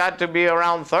 when I got to be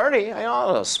around 30, I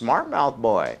was a smart-mouth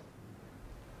boy.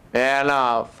 And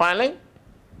finally,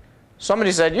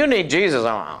 somebody said, "You need Jesus."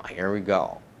 I'm like, "Oh, here we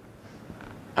go."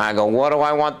 I go, "What do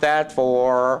I want that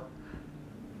for?"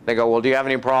 They go, "Well, do you have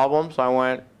any problems?" I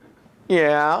went,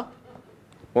 "Yeah."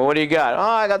 "Well, what do you got?" "Oh,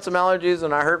 I got some allergies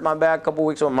and I hurt my back a couple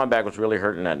weeks ago." My back was really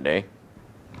hurting that day.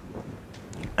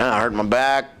 And I hurt my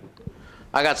back.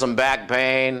 I got some back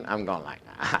pain. I'm going like,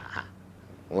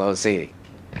 "Well, see."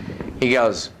 He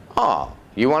goes, "Oh,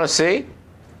 you want to see?"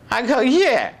 I go,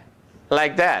 "Yeah."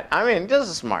 Like that. I mean, just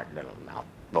a smart little mouth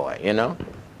boy, you know.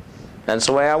 That's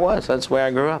the way I was. That's the way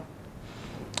I grew up.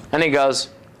 And he goes,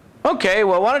 "Okay,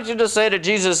 well, why don't you just say to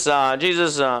Jesus,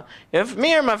 if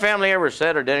me or my family ever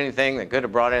said or did anything that could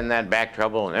have brought in that back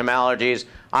trouble and them allergies,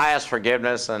 I ask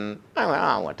forgiveness." And I went,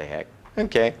 "Oh, what the heck?"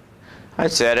 Okay. I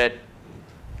said it.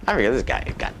 I mean, this guy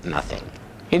got nothing.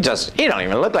 He don't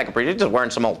even look like a preacher. He's just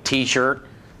wearing some old T-shirt,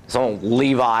 some old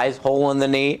Levi's, hole in the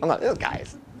knee. I'm like, this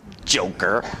guy's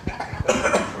joker.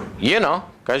 You know,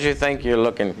 because you think you're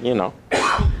looking, you know.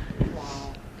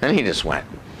 And he just went,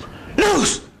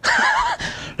 "Loose!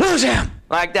 Lose him!"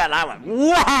 Like that. And I went,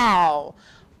 "Wow!"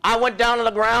 I went down to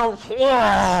the ground.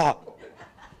 Whoa!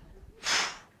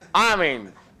 I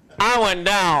mean, I went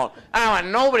down. I went,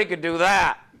 nobody could do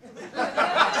that.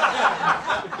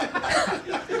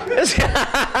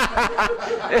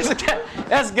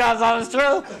 That's God's honest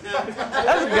truth.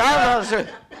 That's God's honest truth.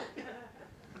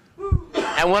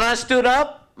 And when I stood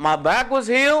up, my back was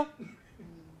healed.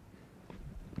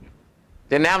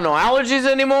 Didn't have no allergies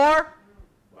anymore.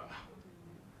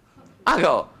 I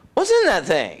go, "What's in that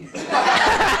thing?"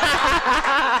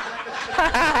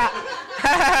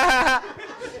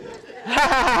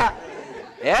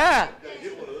 Yeah.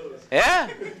 Yeah.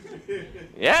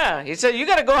 Yeah. He said, "You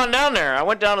got to go on down there." I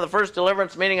went down to the first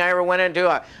deliverance meeting I ever went into.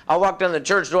 I walked in the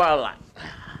church door. I was like,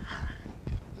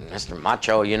 Mr.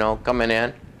 Macho, you know, coming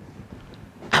in.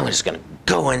 I was just going to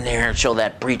go in there and show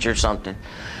that preacher something.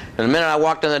 And the minute I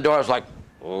walked in the door, I was like,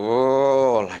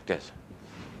 oh, like this.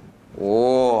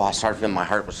 Oh, I started feeling my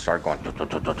heart started going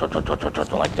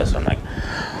like this. I'm like,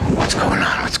 what's going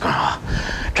on? What's going on?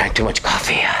 Drank too much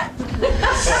coffee.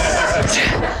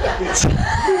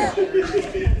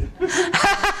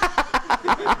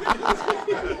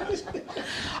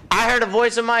 I heard a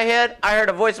voice in my head.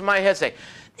 Say,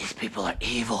 "These people are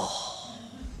evil."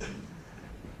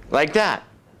 Like that.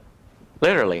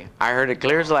 Literally. I heard it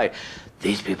clear as light.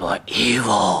 "These people are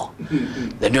evil.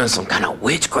 They're doing some kind of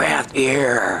witchcraft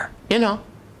here." You know,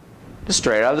 just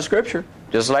straight out of the scripture.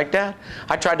 Just like that.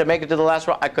 I tried to make it to the last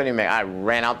row. I couldn't even make it. I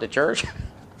ran out to church.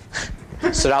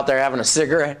 Stood out there having a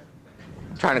cigarette.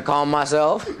 Trying to calm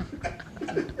myself.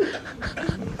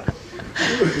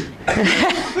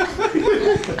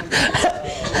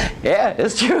 Yeah,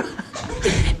 it's true.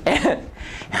 And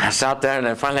I sat there, and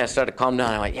then finally I started to calm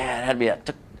down. I went, yeah,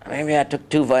 maybe I took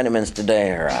 2 vitamins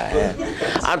today, or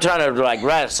I'm trying to like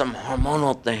write some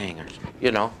hormonal thing, or,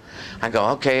 you know. I go,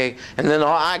 okay, and then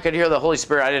I could hear the Holy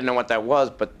Spirit. I didn't know what that was,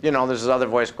 but you know, there's this other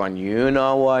voice going, "You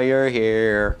know why you're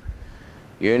here.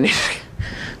 You need to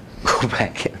go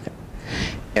back in."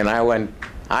 And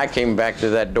I came back to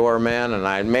that door, man, and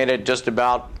I made it just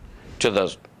about to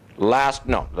the last,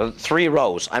 no, the 3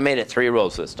 rows. I made it 3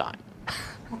 rows this time.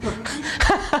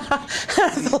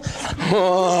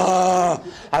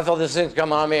 I felt this thing's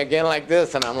coming on me again like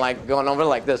this, and I'm like going over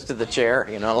like this to the chair,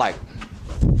 you know, like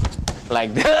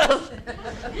this.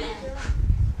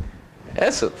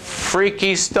 That's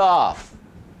freaky stuff.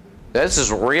 This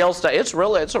is real stuff. It's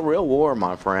a real war,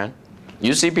 my friend.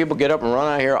 You see people get up and run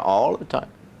out here all the time.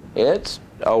 It's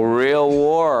a real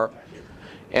war.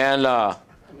 And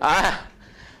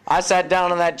I sat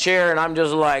down in that chair, and I'm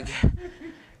just like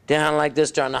down like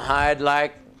this, trying to hide.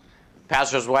 Like,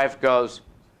 pastor's wife goes,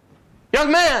 "Young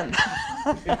man,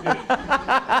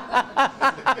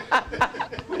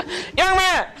 young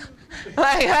man,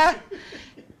 like, huh?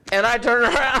 And I turn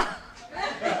around.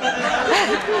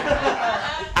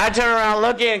 I turn around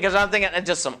looking because I'm thinking it's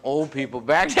just some old people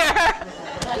back there.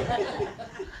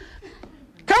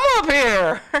 Come up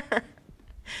here.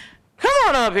 Come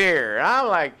on up here. And I'm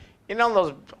like, you know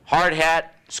those hard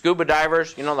hat scuba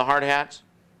divers? You know the hard hats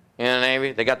in the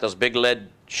Navy? They got those big lead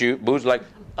boots like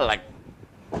that.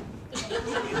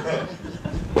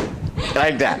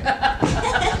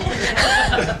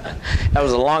 That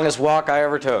was the longest walk I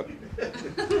ever took.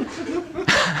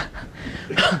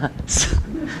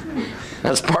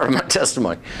 That's part of my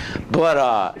testimony.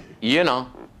 But, you know,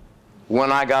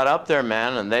 when I got up there,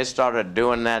 man, and they started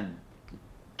doing that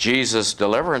Jesus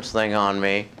deliverance thing on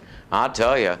me, I'll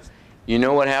tell you, you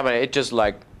know what happened? It just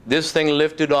like, this thing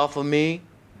lifted off of me,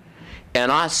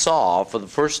 and I saw for the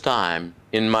first time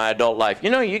in my adult life. You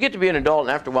know, you get to be an adult,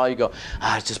 and after a while you go,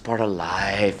 it's just part of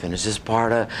life, and it's just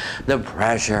part of the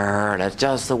pressure, and it's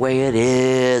just the way it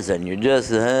is, and you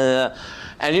just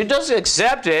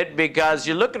accept it because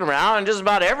you're looking around, and just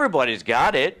about everybody's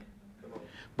got it.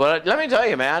 But let me tell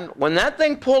you, man, when that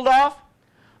thing pulled off,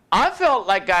 I felt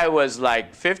like I was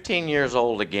like 15 years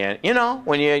old again. You know,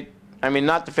 when you, I mean,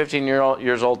 not the 15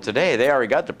 years old today. They already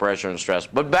got the pressure and stress.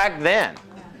 But back then,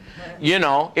 you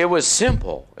know, it was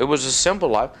simple. It was a simple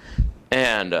life.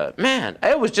 And, man,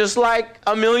 it was just like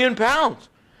 1,000,000 pounds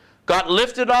got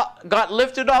lifted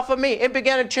off of me. It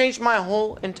began to change my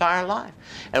whole entire life.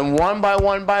 And one by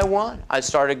one, I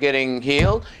started getting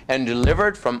healed and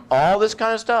delivered from all this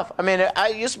kind of stuff. I mean, I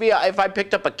used to be, if I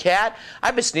picked up a cat,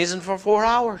 I'd be sneezing for 4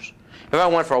 hours. If I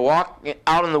went for a walk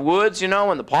out in the woods, you know,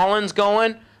 when the pollen's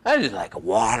going, I did like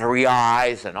watery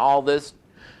eyes and all this,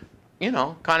 you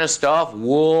know, kind of stuff,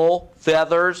 wool,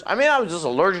 feathers. I mean, I was just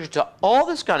allergic to all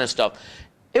this kind of stuff.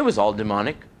 It was all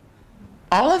demonic.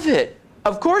 All of it.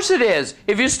 Of course it is.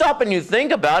 If you stop and you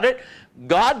think about it,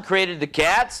 God created the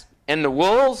cats and the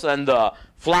wolves and the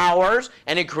flowers,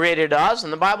 and He created us.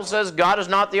 And the Bible says God is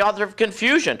not the author of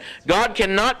confusion. God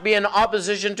cannot be in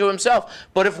opposition to Himself.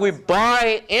 But if we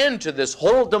buy into this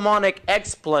whole demonic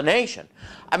explanation,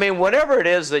 I mean, whatever it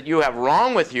is that you have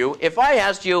wrong with you, if I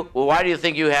asked you, well, why do you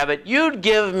think you have it? You'd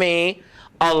give me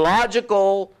a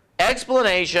logical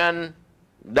explanation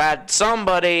that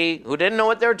somebody who didn't know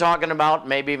what they were talking about,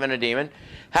 maybe even a demon,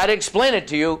 had to explain it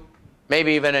to you,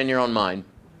 maybe even in your own mind.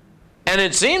 And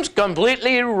it seems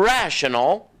completely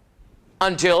rational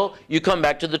until you come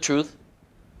back to the truth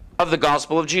of the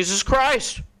gospel of Jesus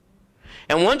Christ.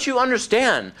 And once you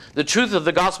understand the truth of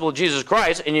the gospel of Jesus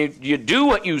Christ, and you do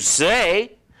what you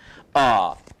say,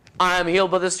 I am healed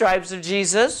by the stripes of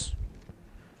Jesus.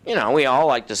 You know, we all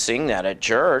like to sing that at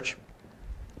church.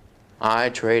 I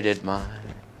traded my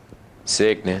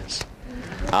sickness.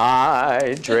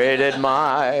 I traded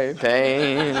my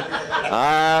pain.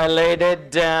 I laid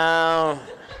it down.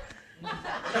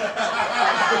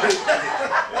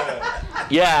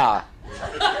 Yeah.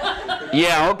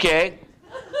 Yeah, okay.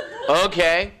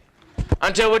 Okay.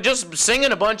 Until we're just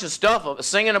singing a bunch of stuff,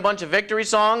 singing a bunch of victory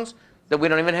songs that we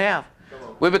don't even have.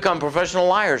 We become professional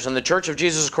liars in the Church of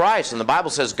Jesus Christ. And the Bible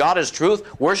says God is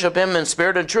truth. Worship Him in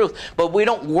spirit and truth. But we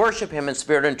don't worship Him in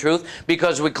spirit and truth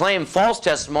because we claim false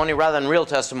testimony rather than real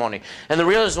testimony. And the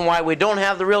reason why we don't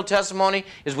have the real testimony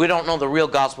is we don't know the real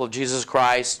gospel of Jesus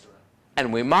Christ.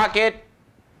 And we mock it.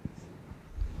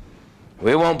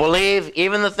 We won't believe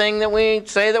even the thing that we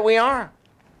say that we are.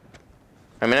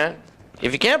 I mean,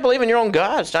 if you can't believe in your own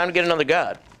God, it's time to get another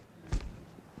God.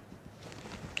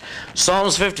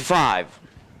 Psalms 55.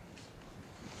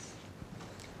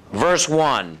 Verse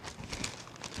 1.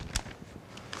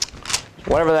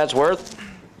 Whatever that's worth.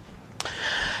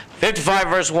 55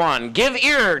 verse 1. Give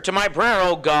ear to my prayer,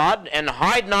 O God, and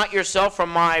hide not yourself from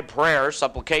my prayer,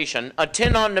 supplication.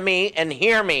 Attend unto me and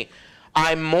hear me.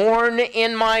 I mourn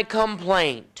in my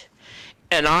complaint,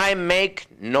 and I make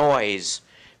noise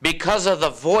because of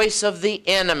the voice of the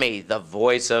enemy. The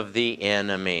voice of the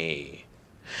enemy.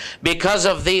 Because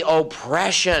of the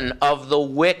oppression of the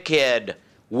wicked.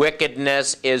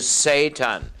 Wickedness is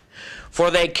Satan.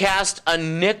 For they cast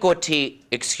iniquity,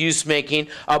 excuse-making,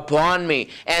 upon me,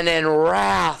 and in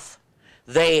wrath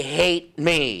they hate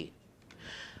me.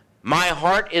 My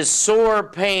heart is sore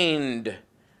pained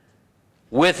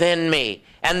within me,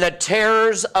 and the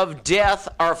terrors of death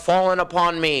are fallen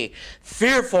upon me.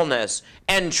 Fearfulness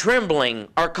and trembling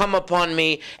are come upon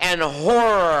me, and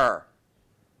horror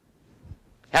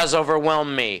has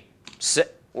overwhelmed me.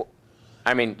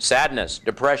 Sadness,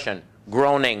 depression,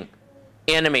 groaning,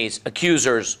 enemies,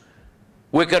 accusers,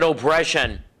 wicked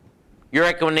oppression, your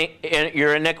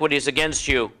iniquities against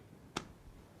you,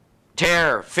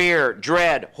 terror, fear,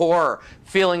 dread, horror,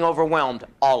 feeling overwhelmed.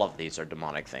 All of these are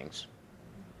demonic things.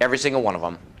 Every single one of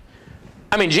them.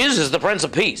 I mean, Jesus is the Prince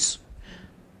of Peace.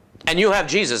 And you have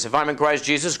Jesus. If I'm in Christ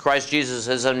Jesus, Christ Jesus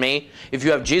is in me. If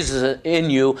you have Jesus in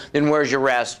you, then where's your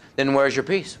rest? Then where's your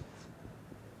peace?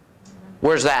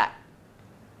 Where's that?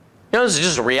 You know, this is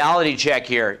just a reality check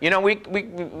here. You know, we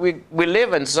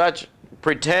live in such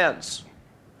pretense.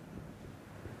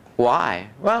 Why?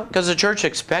 Well, because the church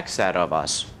expects that of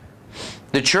us.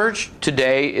 The church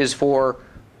today is for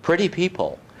pretty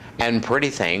people and pretty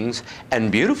things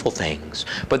and beautiful things.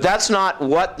 But that's not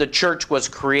what the church was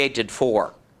created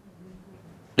for.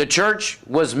 The church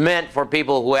was meant for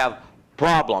people who have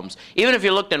problems. Even if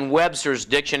you looked in Webster's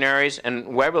dictionaries, and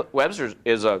Webster's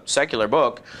is a secular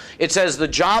book, it says the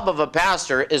job of a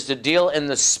pastor is to deal in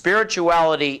the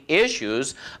spirituality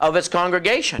issues of its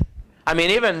congregation. I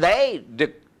mean, even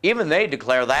they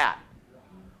declare that.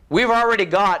 We've already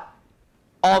got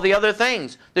all the other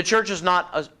things. The church is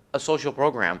not a social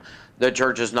program. The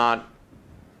church is not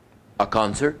a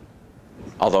concert.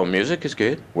 Although music is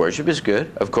good, worship is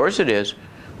good, of course it is.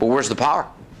 But where's the power?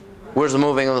 Where's the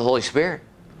moving of the Holy Spirit?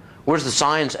 Where's the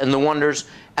signs and the wonders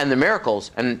and the miracles?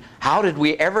 And how did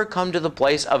we ever come to the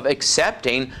place of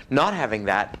accepting not having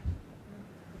that?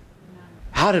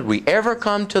 How did we ever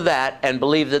come to that and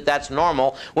believe that that's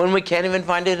normal when we can't even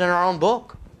find it in our own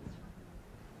book?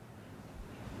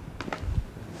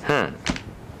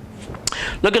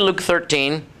 Look at Luke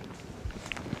 13,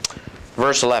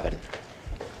 verse 11.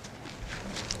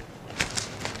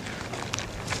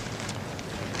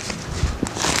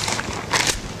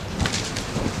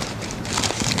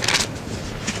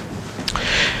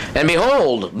 And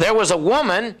behold, there was a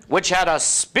woman which had a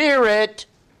spirit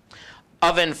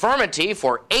of infirmity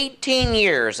for 18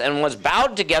 years, and was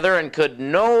bowed together, and could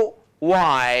no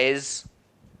wise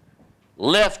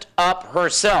lift up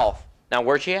herself. Now,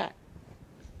 where's she at?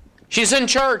 She's in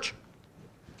church.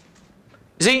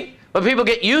 See, but people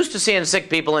get used to seeing sick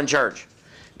people in church.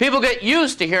 People get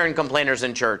used to hearing complainers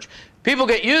in church. People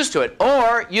get used to it.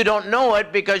 Or you don't know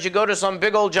it because you go to some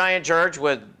big old giant church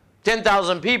with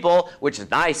 10,000 people, which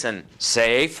is nice and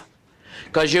safe,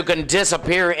 because you can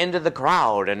disappear into the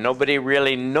crowd and nobody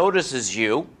really notices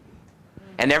you.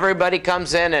 And everybody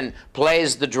comes in and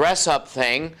plays the dress-up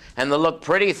thing and the look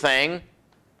pretty thing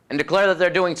and declare that they're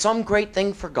doing some great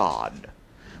thing for God.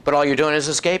 But all you're doing is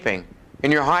escaping,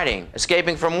 and you're hiding.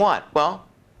 Escaping from what? Well,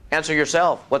 answer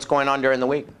yourself. What's going on during the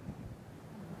week?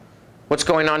 What's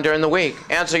going on during the week?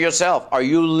 Answer yourself. Are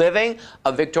you living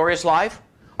a victorious life?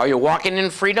 Are you walking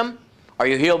in freedom? Are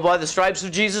you healed by the stripes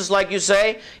of Jesus, like you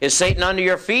say? Is Satan under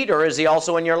your feet, or is he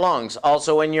also in your lungs,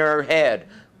 also in your head,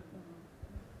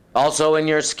 also in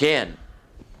your skin?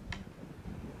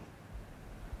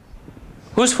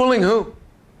 Who's fooling who?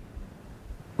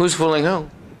 Who's fooling who?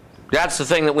 That's the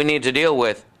thing that we need to deal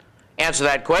with. Answer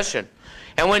that question.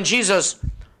 And when Jesus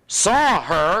saw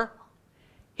her,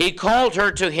 he called her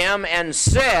to him and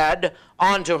said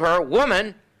unto her,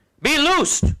 Woman, be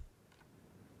loosed.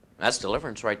 That's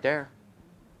deliverance right there.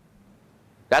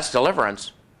 That's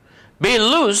deliverance. Be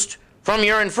loosed from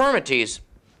your infirmities.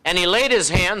 And he laid his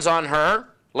hands on her,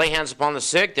 lay hands upon the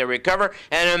sick, they recover,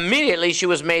 and immediately she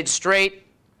was made straight,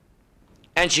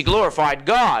 and she glorified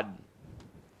God.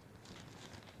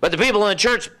 But the people in the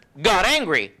church got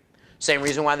angry. Same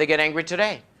reason why they get angry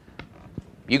today.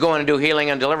 You go in and do healing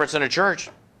and deliverance in a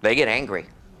church, they get angry.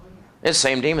 The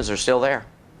same demons are still there.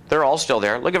 They're all still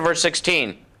there. Look at verse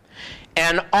 16.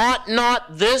 And ought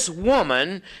not this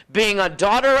woman, being a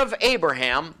daughter of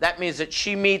Abraham, that means that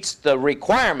she meets the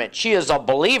requirement. She is a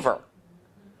believer.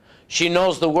 She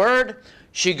knows the word.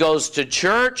 She goes to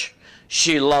church.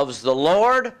 She loves the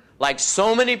Lord, like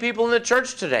so many people in the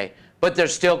church today. But they're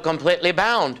still completely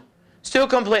bound. Still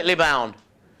completely bound.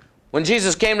 When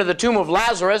Jesus came to the tomb of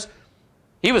Lazarus,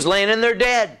 he was laying in there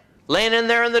dead, laying in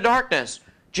there in the darkness.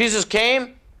 Jesus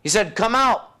came, he said, come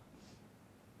out.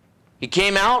 He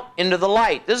came out into the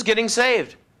light. This is getting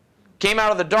saved. Came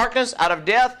out of the darkness, out of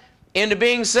death, into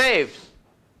being saved.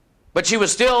 But he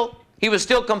was still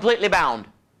completely bound.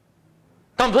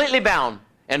 Completely bound.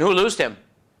 And who loosed him?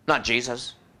 Not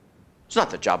Jesus. It's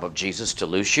not the job of Jesus to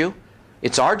loose you.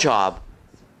 It's our job.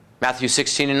 Matthew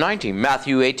 16 and 19.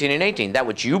 Matthew 18 and 18. That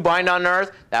which you bind on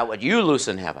earth, that what you loose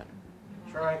in heaven.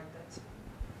 That's right.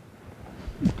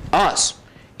 Us.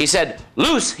 He said,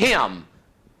 loose him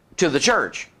to the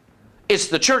church. It's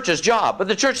the church's job, but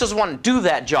the church doesn't want to do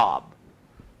that job.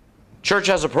 Church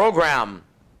has a program.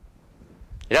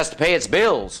 It has to pay its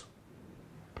bills.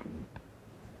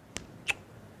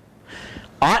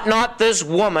 Ought not this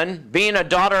woman, being a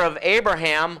daughter of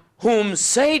Abraham, whom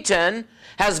Satan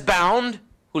has bound,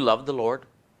 who loved the Lord,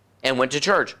 and went to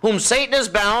church. Whom Satan has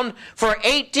bound for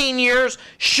 18 years,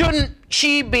 shouldn't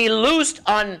she be loosed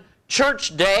on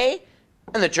church day?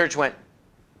 And the church went,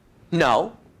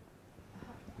 no.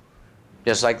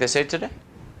 Just like they say today.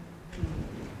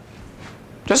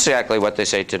 Just exactly what they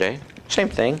say today. Same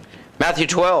thing. Matthew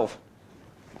 12,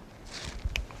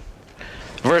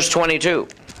 verse 22.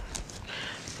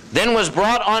 Then was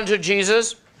brought unto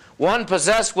Jesus one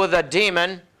possessed with a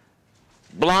demon,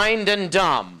 blind and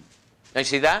dumb. Now you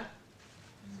see that?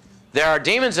 There are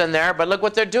demons in there, but look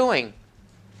what they're doing.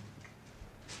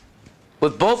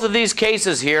 With both of these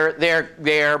cases here,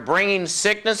 they're bringing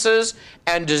sicknesses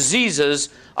and diseases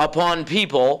upon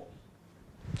people.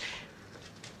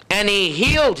 And he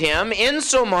healed him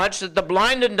insomuch that the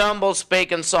blind and dumb both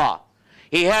spake and saw.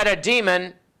 He had a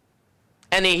demon,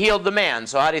 and he healed the man.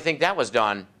 So how do you think that was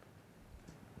done?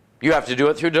 You have to do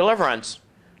it through deliverance.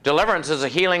 Deliverance is a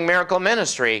healing miracle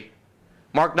ministry.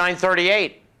 Mark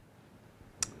 9:38.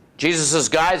 Jesus'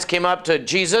 guys came up to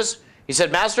Jesus. He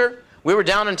said, Master, we were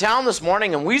down in town this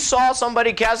morning, and we saw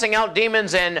somebody casting out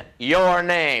demons in your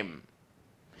name.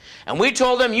 And we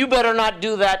told them, you better not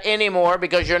do that anymore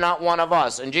because you're not one of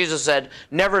us. And Jesus said,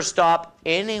 never stop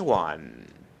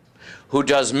anyone who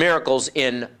does miracles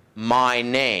in my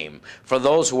name. For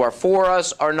those who are for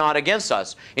us are not against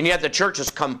us. And yet the church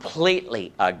is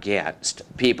completely against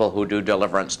people who do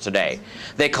deliverance today.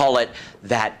 They call it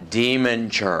that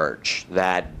demon church,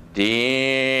 that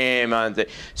demon thing.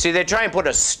 See, they try and put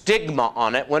a stigma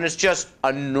on it when it's just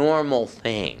a normal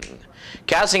thing.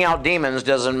 Casting out demons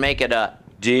doesn't make it a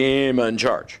demon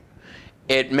church.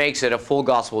 It makes it a full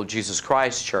gospel of Jesus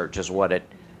Christ church is what it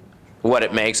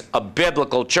makes, a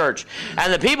biblical church.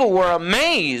 And the people were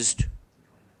amazed.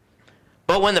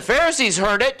 But when the Pharisees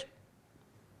heard it,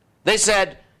 they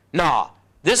said, nah,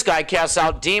 this guy casts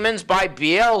out demons by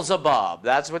Beelzebub.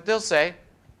 That's what they'll say.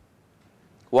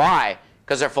 Why?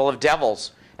 Because they're full of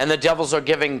devils. And the devils are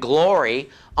giving glory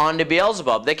onto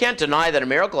Beelzebub. They can't deny that a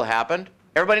miracle happened.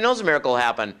 Everybody knows a miracle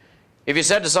happened. If you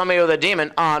said to somebody with a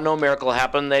demon, no miracle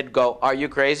happened, they'd go, are you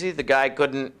crazy? The guy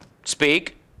couldn't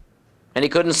speak and he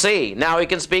couldn't see. Now he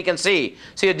can speak and see.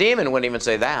 See, a demon wouldn't even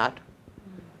say that.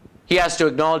 He has to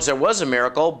acknowledge there was a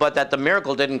miracle, but that the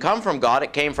miracle didn't come from God.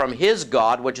 It came from his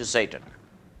God, which is Satan.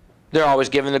 They're always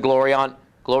giving the glory on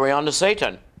to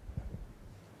Satan.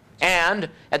 And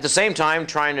at the same time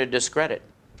trying to discredit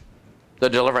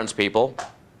the deliverance people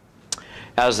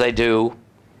as they do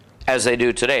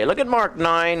today. Look at Mark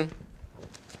 9.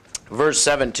 Verse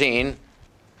 17.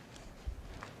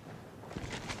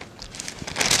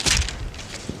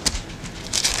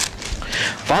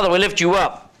 Father, we lift you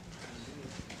up.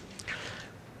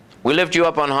 We lift you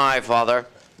up on high, Father.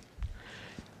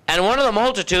 And one of the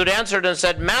multitude answered and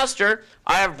said, Master,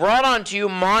 I have brought unto you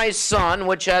my son,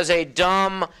 which has a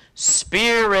dumb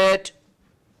spirit.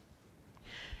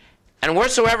 And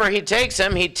wheresoever he takes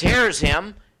him, he tears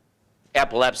him,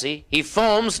 epilepsy. He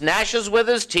foams, gnashes with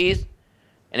his teeth,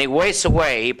 and he wastes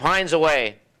away. He pines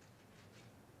away.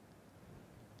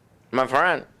 My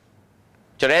friend,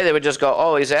 today they would just go,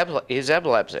 oh, he's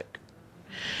epileptic.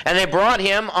 And they brought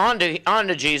him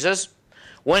onto Jesus.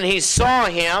 When he saw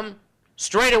him,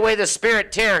 straightway the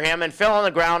spirit tear him and fell on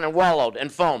the ground and wallowed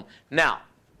and foamed. Now,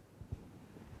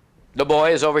 the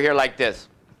boy is over here like this.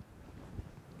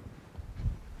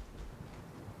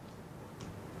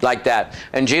 Like that.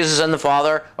 And Jesus and the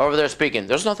Father are over there speaking.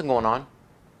 There's nothing going on.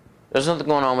 There's nothing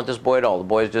going on with this boy at all. The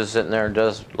boy's just sitting there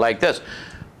just like this.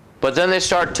 But then they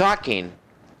start talking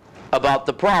about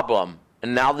the problem.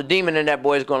 And now the demon in that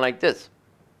boy is going like this.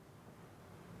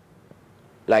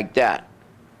 Like that.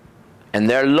 And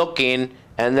they're looking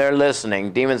and they're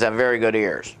listening. Demons have very good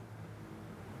ears.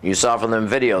 You saw from them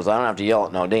videos, I don't have to yell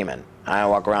at no demon. I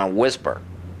walk around and whisper.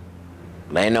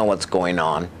 They know what's going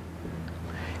on.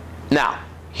 Now,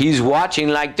 he's watching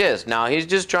like this. Now, he's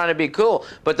just trying to be cool.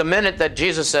 But the minute that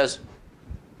Jesus says,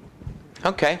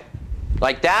 okay,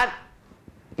 like that,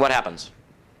 what happens?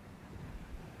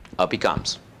 Up he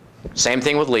comes. Same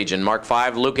thing with Legion. Mark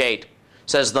 5, Luke 8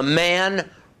 says, the man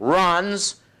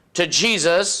runs to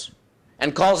Jesus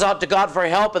and calls out to God for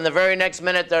help, and the very next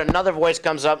minute another voice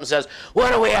comes up and says,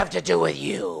 what do we have to do with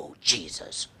you,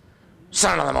 Jesus,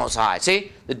 Son of the Most High?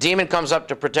 See, the demon comes up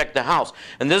to protect the house.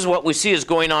 And this is what we see is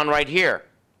going on right here.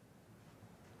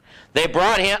 They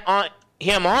brought him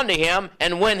onto him,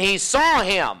 and when he saw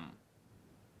him,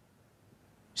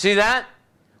 see that?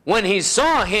 When he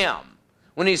saw him,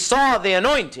 when he saw the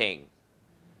anointing,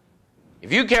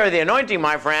 if you carry the anointing,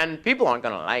 my friend, people aren't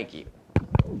going to like you.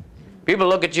 People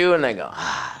look at you and they go,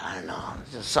 I don't know,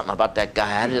 there's just something about that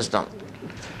guy, I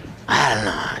don't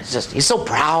know, it's just, he's so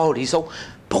proud, he's so,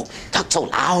 talks so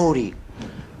loud,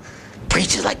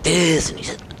 preaches like this, and he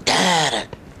says, Dad.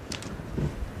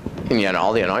 And yet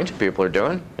all the anointed people are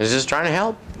doing is just trying to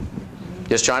help.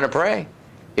 Just trying to pray.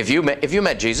 If you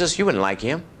met Jesus, you wouldn't like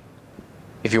him.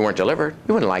 If you weren't delivered,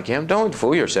 you wouldn't like him. Don't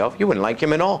fool yourself. You wouldn't like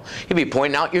him at all. He'd be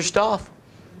pointing out your stuff.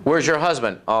 Where's your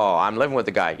husband? Oh, I'm living with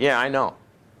the guy. Yeah, I know.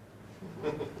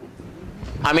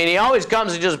 I mean, he always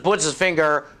comes and just puts his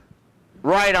finger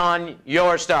right on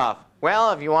your stuff.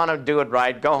 Well, if you want to do it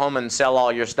right, go home and sell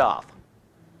all your stuff,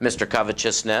 Mr.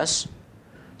 Covetousness.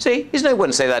 See, he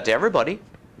wouldn't say that to everybody.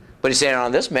 But he's saying it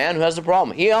on this man who has the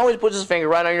problem. He always puts his finger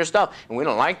right on your stuff, and we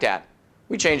don't like that.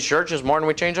 We change churches more than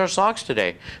we change our socks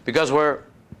today because we're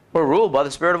ruled by the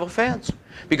spirit of offense.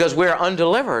 Because we're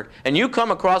undelivered. And you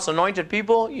come across anointed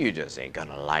people, you just ain't going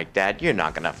to like that. You're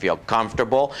not going to feel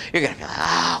comfortable. You're going to be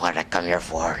like, what did I come here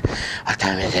for? What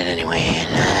time is it anyway?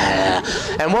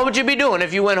 And what would you be doing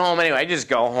if you went home anyway? Just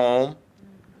go home,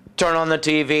 turn on the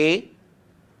TV.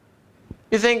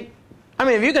 You think, I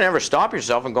mean, if you can ever stop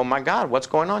yourself and go, my God, what's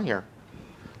going on here?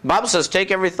 The Bible says,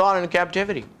 take every thought into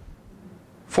captivity,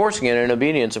 forcing it in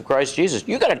obedience of Christ Jesus.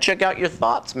 You got to check out your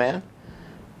thoughts, man.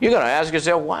 You got to ask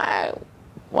yourself,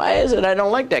 why is it I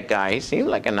don't like that guy? He seemed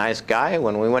like a nice guy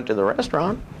when we went to the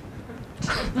restaurant.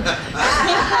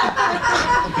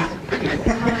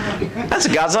 That's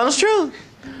God's honest truth.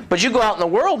 But you go out in the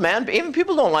world, man, even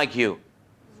people don't like you.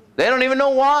 They don't even know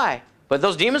why. But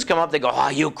those demons come up, they go, oh,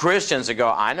 you Christians. They go,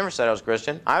 I never said I was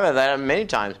Christian. I've had that many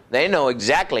times. They know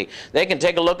exactly. They can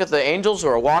take a look at the angels who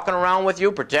are walking around with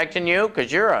you, protecting you,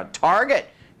 because you're a target.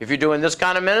 If you're doing this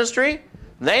kind of ministry,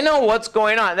 they know what's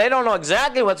going on. They don't know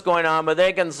exactly what's going on, but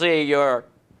they can see you're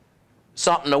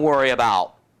something to worry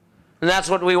about. And that's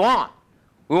what we want.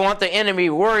 We want the enemy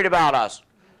worried about us.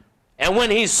 And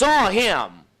when he saw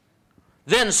him,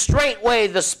 then straightway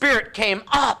the spirit came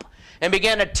up and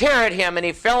began to tear at him, and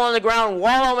he fell on the ground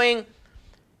wallowing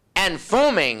and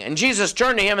foaming. And Jesus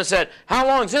turned to him and said, how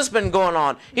long has this been going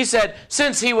on? He said,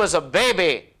 since he was a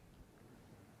baby.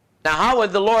 Now, how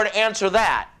would the Lord answer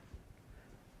that?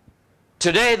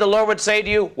 Today, the Lord would say to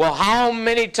you, well, how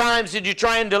many times did you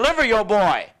try and deliver your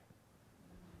boy?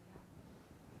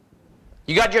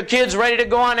 You got your kids ready to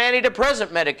go on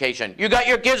antidepressant medication. You got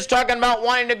your kids talking about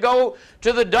wanting to go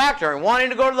to the doctor and wanting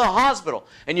to go to the hospital.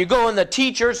 And you go and the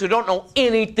teachers who don't know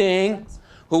anything,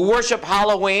 who worship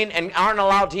Halloween and aren't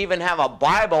allowed to even have a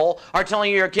Bible, are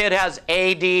telling you your kid has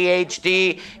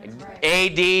ADHD,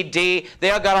 ADD.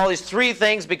 They all got all these three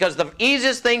things because the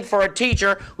easiest thing for a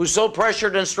teacher who's so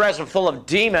pressured and stressed and full of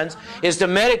demons is to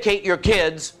medicate your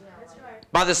kids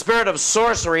by the spirit of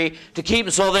sorcery to keep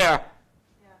them so they're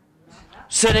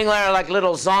sitting there like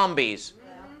little zombies.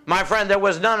 My friend, there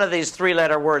was none of these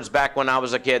three-letter words back when I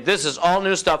was a kid. This is all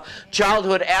new stuff.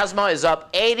 Childhood asthma is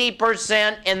up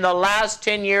 80% in the last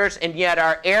 10 years, and yet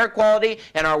our air quality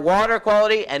and our water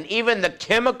quality and even the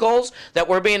chemicals that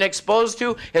we're being exposed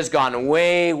to has gone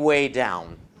way, way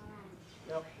down.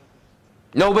 Yep.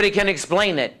 Nobody can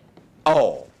explain it.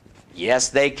 Oh, yes,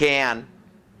 they can.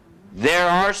 There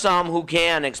are some who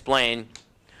can explain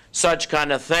such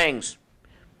kind of things.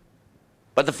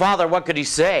 But the Father, what could he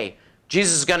say?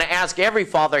 Jesus is going to ask every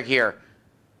father here,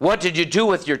 what did you do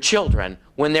with your children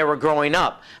when they were growing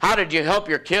up? How did you help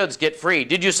your kids get free?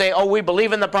 Did you say, oh, we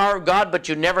believe in the power of God, but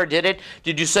you never did it?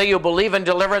 Did you say you believe in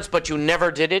deliverance, but you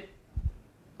never did it?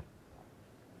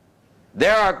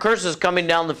 There are curses coming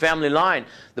down the family line.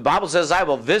 The Bible says, I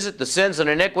will visit the sins and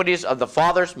iniquities of the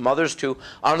fathers, mothers too,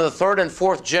 on the third and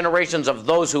fourth generations of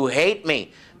those who hate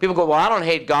me. People go, well, I don't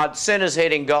hate God. Sin is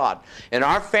hating God. And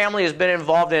our family has been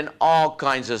involved in all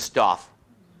kinds of stuff.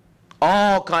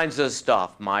 All kinds of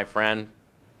stuff, my friend.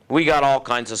 We got all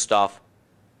kinds of stuff.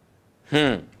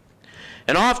 And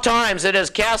oft times it has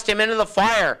cast him into the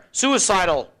fire,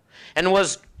 suicidal, and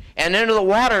into the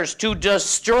waters to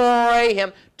destroy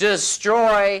him.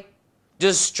 Destroyer.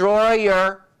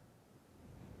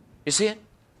 You see it?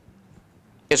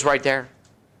 It's right there.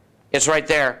 It's right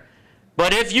there.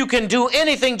 But if you can do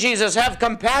anything, Jesus, have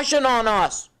compassion on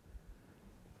us.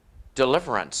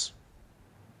 Deliverance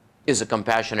is a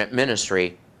compassionate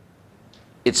ministry.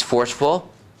 It's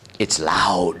forceful. It's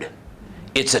loud.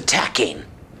 It's attacking.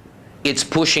 It's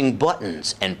pushing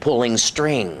buttons and pulling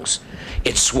strings.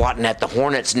 It's swatting at the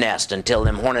hornet's nest until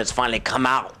them hornets finally come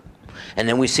out. And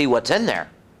then we see what's in there.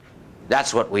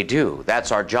 That's what we do.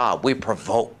 That's our job. We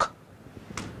provoke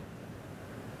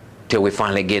till we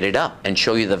finally get it up and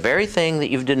show you the very thing that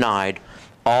you've denied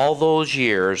all those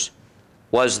years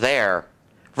was there.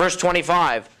 Verse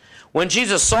 25, when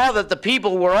Jesus saw that the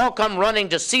people were all come running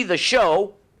to see the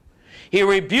show, he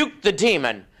rebuked the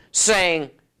demon, saying,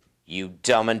 you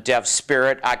dumb and deaf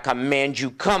spirit, I command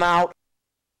you, come out